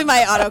 It's probably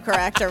my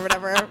autocorrect or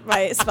whatever,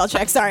 my spell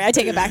check. Sorry, I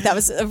take it back. That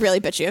was really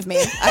bitchy of me.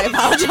 I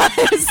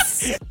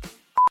apologize.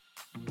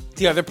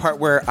 The other part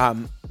where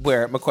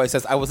McCoy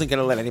says, I wasn't going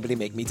to let anybody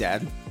make me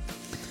dead.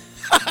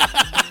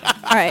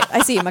 All right,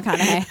 I see you,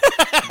 McConaughey.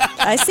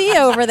 I see you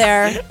over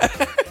there.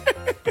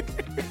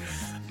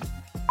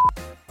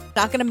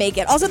 Not going to make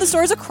it. Also, the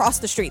store is across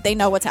the street. They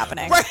know what's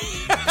happening. Right.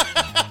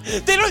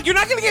 You're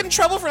not going to get in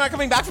trouble for not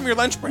coming back from your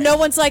lunch break. No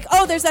one's like,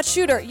 oh, there's that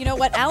shooter. You know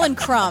what? Alan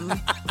Crum.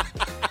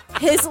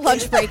 His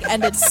lunch break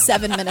ended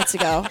 7 minutes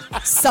ago.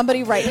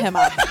 Somebody write him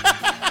up.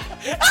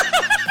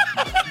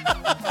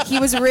 He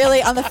was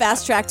really on the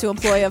fast track to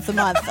Employee of the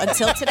Month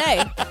until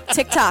today.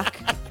 TikTok.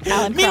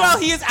 Alan Crum. Meanwhile,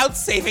 he is out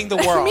saving the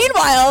world.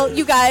 Meanwhile,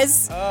 you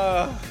guys...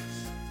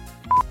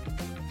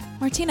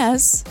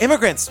 Martinez.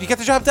 Immigrants, you get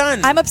the job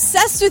done. I'm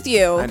obsessed with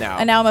you. I know.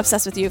 And now I'm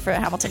obsessed with you for a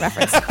Hamilton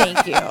reference.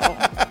 Thank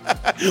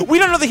you. We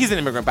don't know that he's an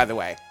immigrant, by the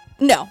way.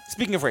 No.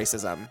 Speaking of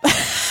racism.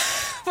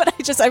 But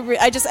I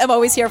just am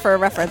always here for a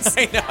reference.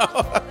 I know.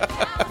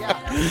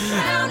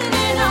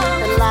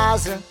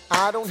 Eliza,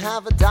 I don't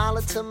have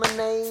 $1 to my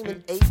name,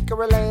 an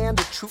acre of land,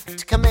 a troop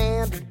to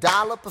command,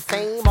 $1 of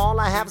fame. All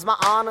I have is my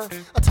honor,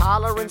 a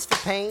tolerance for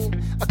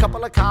pain, a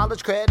couple of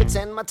college credits,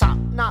 and my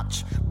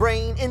top-notch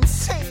brain.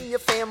 Insane, your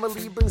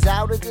family brings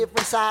out a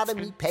different side of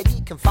me.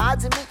 Peggy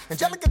confides in me,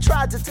 Angelica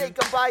tried to take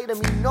a bite of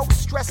me. No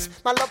stress,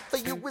 my love for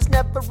you is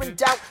never in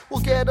doubt.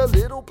 We'll get a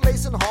little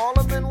place in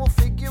Harlem and we'll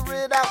figure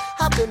it out.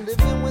 I've been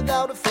living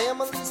without a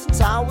family since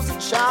I was a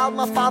child.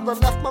 My father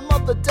left, my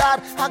mother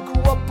died. I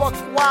grew up buck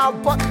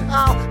wild, but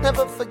I'll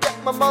never forget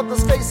my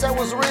mother's face, that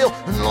was real.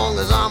 As long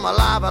as I'm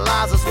alive,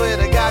 Eliza, I swear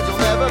to God you'll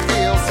never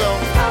feel so.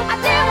 I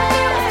dare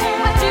with you,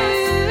 I do.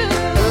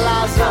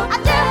 Eliza, I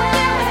dare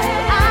with you,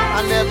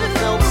 I never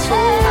felt so.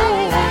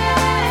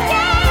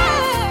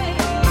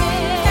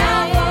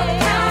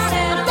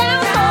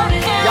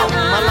 Yo,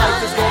 my life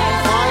is going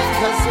fine,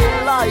 cause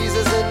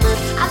Eliza's in it.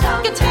 I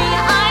look into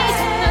your eyes,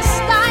 the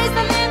sky's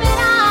the limit.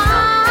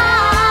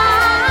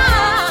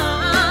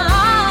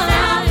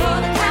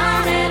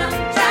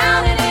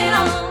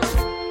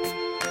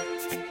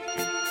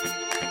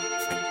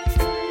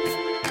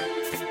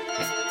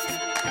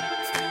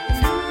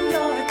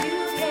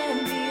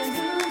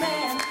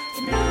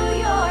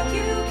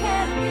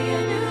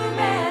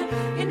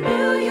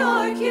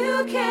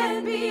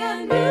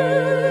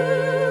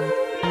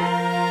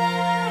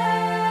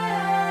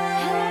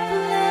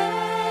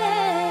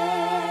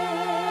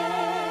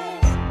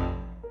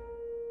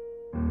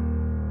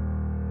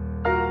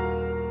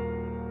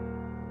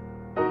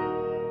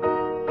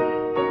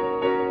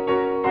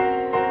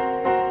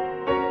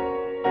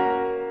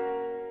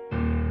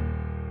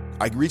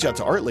 I reach out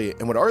to Artley,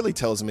 and what Artley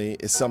tells me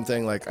is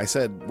something like I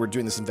said, we're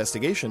doing this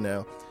investigation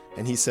now,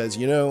 and he says,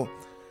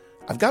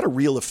 I've got a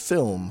reel of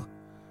film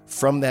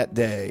from that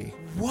day.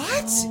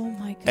 What? Oh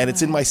my God. And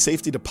it's in my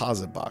safety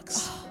deposit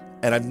box.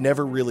 And I've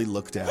never really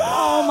looked at it.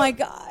 Oh my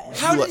God.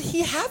 How did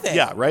he have it?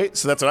 Yeah, right?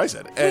 So that's what I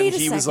said. And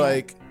he was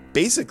like,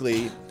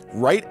 basically,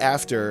 right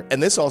after,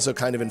 and this also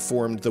kind of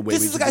informed the way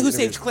This is the guy who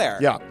saved Claire.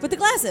 Yeah. With the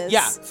glasses.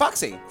 Yeah,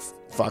 Foxy.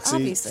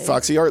 Obviously.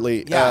 Foxy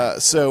Artley. Yeah.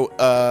 So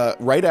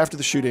right after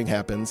the shooting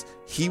happens,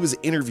 he was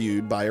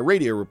interviewed by a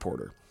radio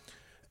reporter.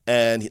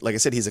 And like I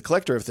said, he's a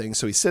collector of things.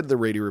 So he said to the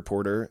radio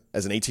reporter,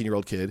 as an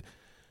 18-year-old kid,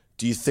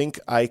 do you think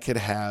I could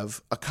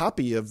have a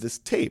copy of this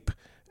tape?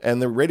 And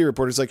the radio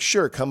reporter's like,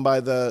 sure, come by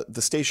the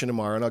station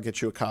tomorrow and I'll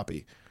get you a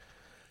copy.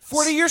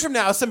 40 years from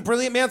now, some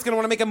brilliant man's going to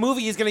want to make a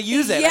movie. He's going to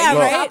use it. Yeah, I need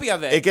right? a copy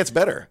of it. It gets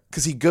better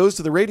because he goes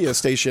to the radio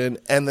station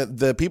and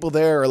the people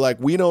there are like,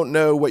 we don't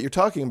know what you're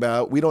talking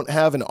about. We don't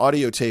have an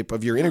audio tape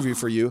of your interview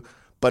for you.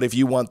 But if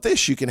you want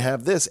this, you can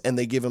have this. And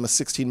they give him a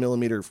 16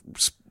 millimeter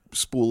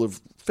spool of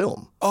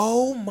film.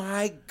 Oh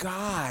my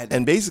God.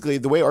 And basically,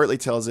 the way Artley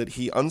tells it,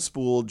 he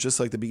unspooled just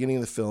like the beginning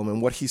of the film. And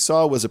what he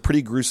saw was a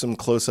pretty gruesome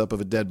close-up of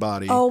a dead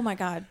body. Oh my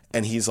God.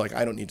 And he's like,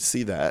 I don't need to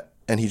see that.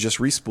 And he just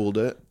respooled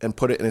it and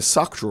put it in his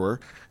sock drawer.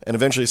 And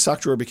eventually his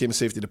sock drawer became a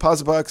safety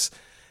deposit box.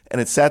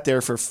 And it sat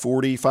there for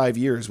 45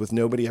 years with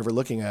nobody ever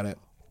looking at it.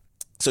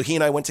 So he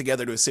and I went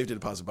together to a safety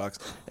deposit box,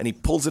 and he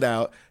pulls it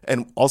out.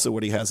 And also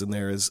what he has in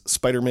there is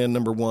Spider-Man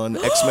 #1,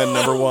 X-Men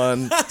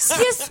 #1.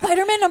 He has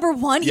Spider-Man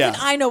 #1? Yeah. Even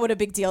I know what a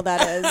big deal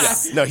that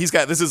is. Yeah. No,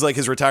 this is like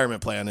his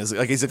retirement plan. Is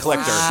like he's a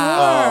collector.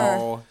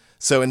 Sure.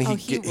 So and he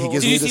gives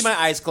Did me you this. see my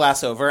eyes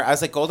glass over? I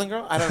was like, Golden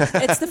Girl? I don't know.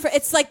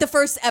 It's like the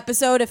first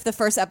episode, if the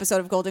first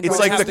episode of Golden Girls It's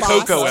like was the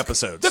lost. Coco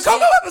episodes. The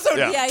Coco episode!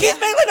 Yeah. Keith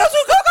Maitland knows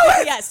who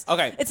Coco is! Yes.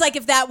 Okay. It's like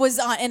if that was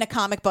in a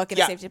comic book in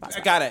a safety deposit.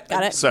 I got it.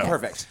 Got it? So-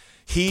 Perfect.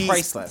 He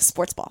Priceless.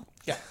 Sports ball.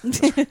 Yeah.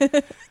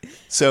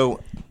 So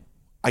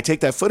I take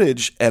that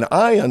footage and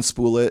I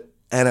unspool it,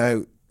 and I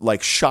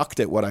like shocked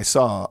at what I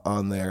saw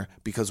on there,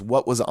 because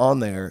what was on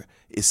there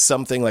is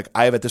something like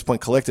I have at this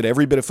point collected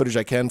every bit of footage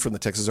I can from the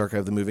Texas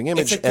Archive of the Moving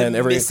Image. It's like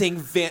the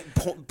missing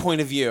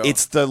point of view.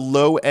 It's the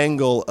low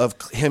angle of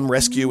him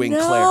rescuing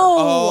Claire.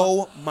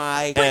 Oh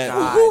my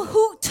God.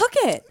 Who took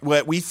it?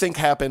 What we think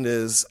happened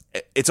is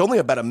it's only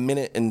about a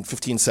minute and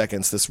 15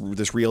 seconds, this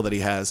reel that he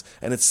has,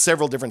 and it's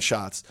several different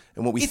shots.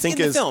 And what we It's think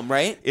in the is film,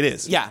 right? It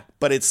is. Yeah.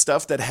 But it's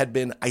stuff that had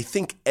been, I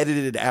think,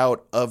 edited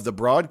out of the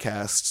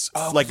broadcasts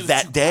like it was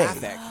that too day.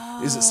 graphic.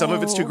 Some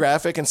of it's too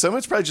graphic, and some of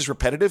it's probably just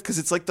repetitive because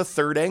it's like the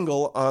third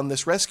angle on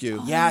this rescue.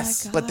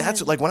 Yes. But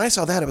that's like when I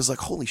saw that, I was like,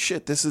 holy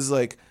shit, this is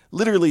like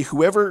literally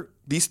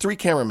these 3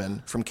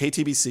 cameramen from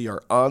KTBC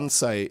are on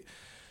site,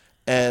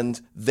 and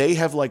they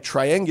have like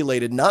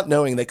triangulated, not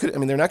knowing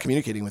they're not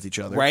communicating with each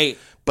other. Right.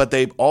 But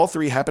they all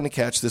 3 happen to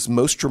catch this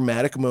most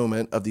dramatic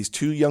moment of these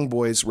 2 young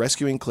boys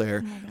rescuing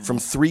Claire from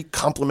 3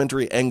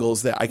 complementary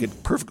angles that I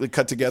could perfectly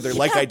cut together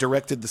like I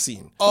directed the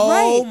scene.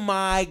 Oh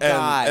my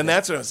God. And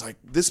that's when I was like,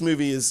 this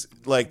movie is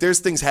like, there's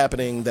things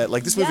happening that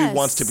like this movie Yes.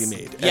 wants to be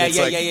made. And Yeah, it's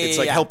yeah, like, yeah, it's yeah,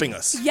 like yeah. helping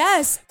us.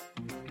 Yes.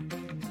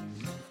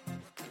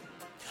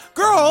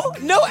 Girl,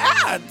 no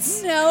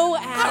ads. No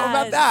ads. How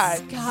about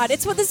that? God,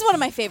 this is one of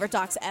my favorite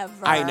docs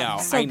ever. I know.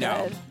 So I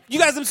know. good. You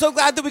guys, I'm so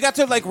glad that we got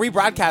to like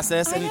rebroadcast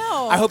this. I And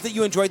know. I hope that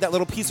you enjoyed that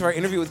little piece of our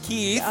interview with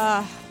Keith.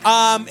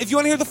 If you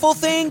want to hear the full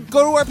thing,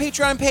 go to our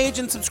Patreon page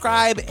and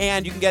subscribe,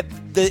 and you can get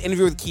the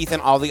interview with Keith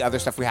and all the other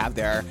stuff we have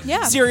there.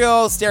 Yeah.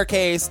 Serial,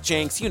 Staircase,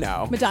 Jinx, you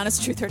know.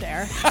 Madonna's Truth or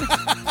Dare.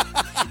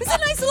 It was a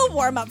nice little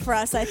warm up for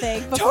us, I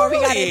think, before we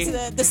got Totally.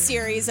 into the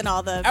series and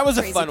all the That was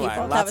a crazy fun people.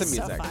 one. That Lots was of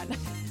music. so fun.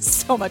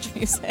 So much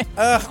music.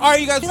 All right,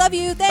 you guys. We love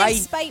you.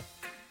 Thanks. Bye. Bye.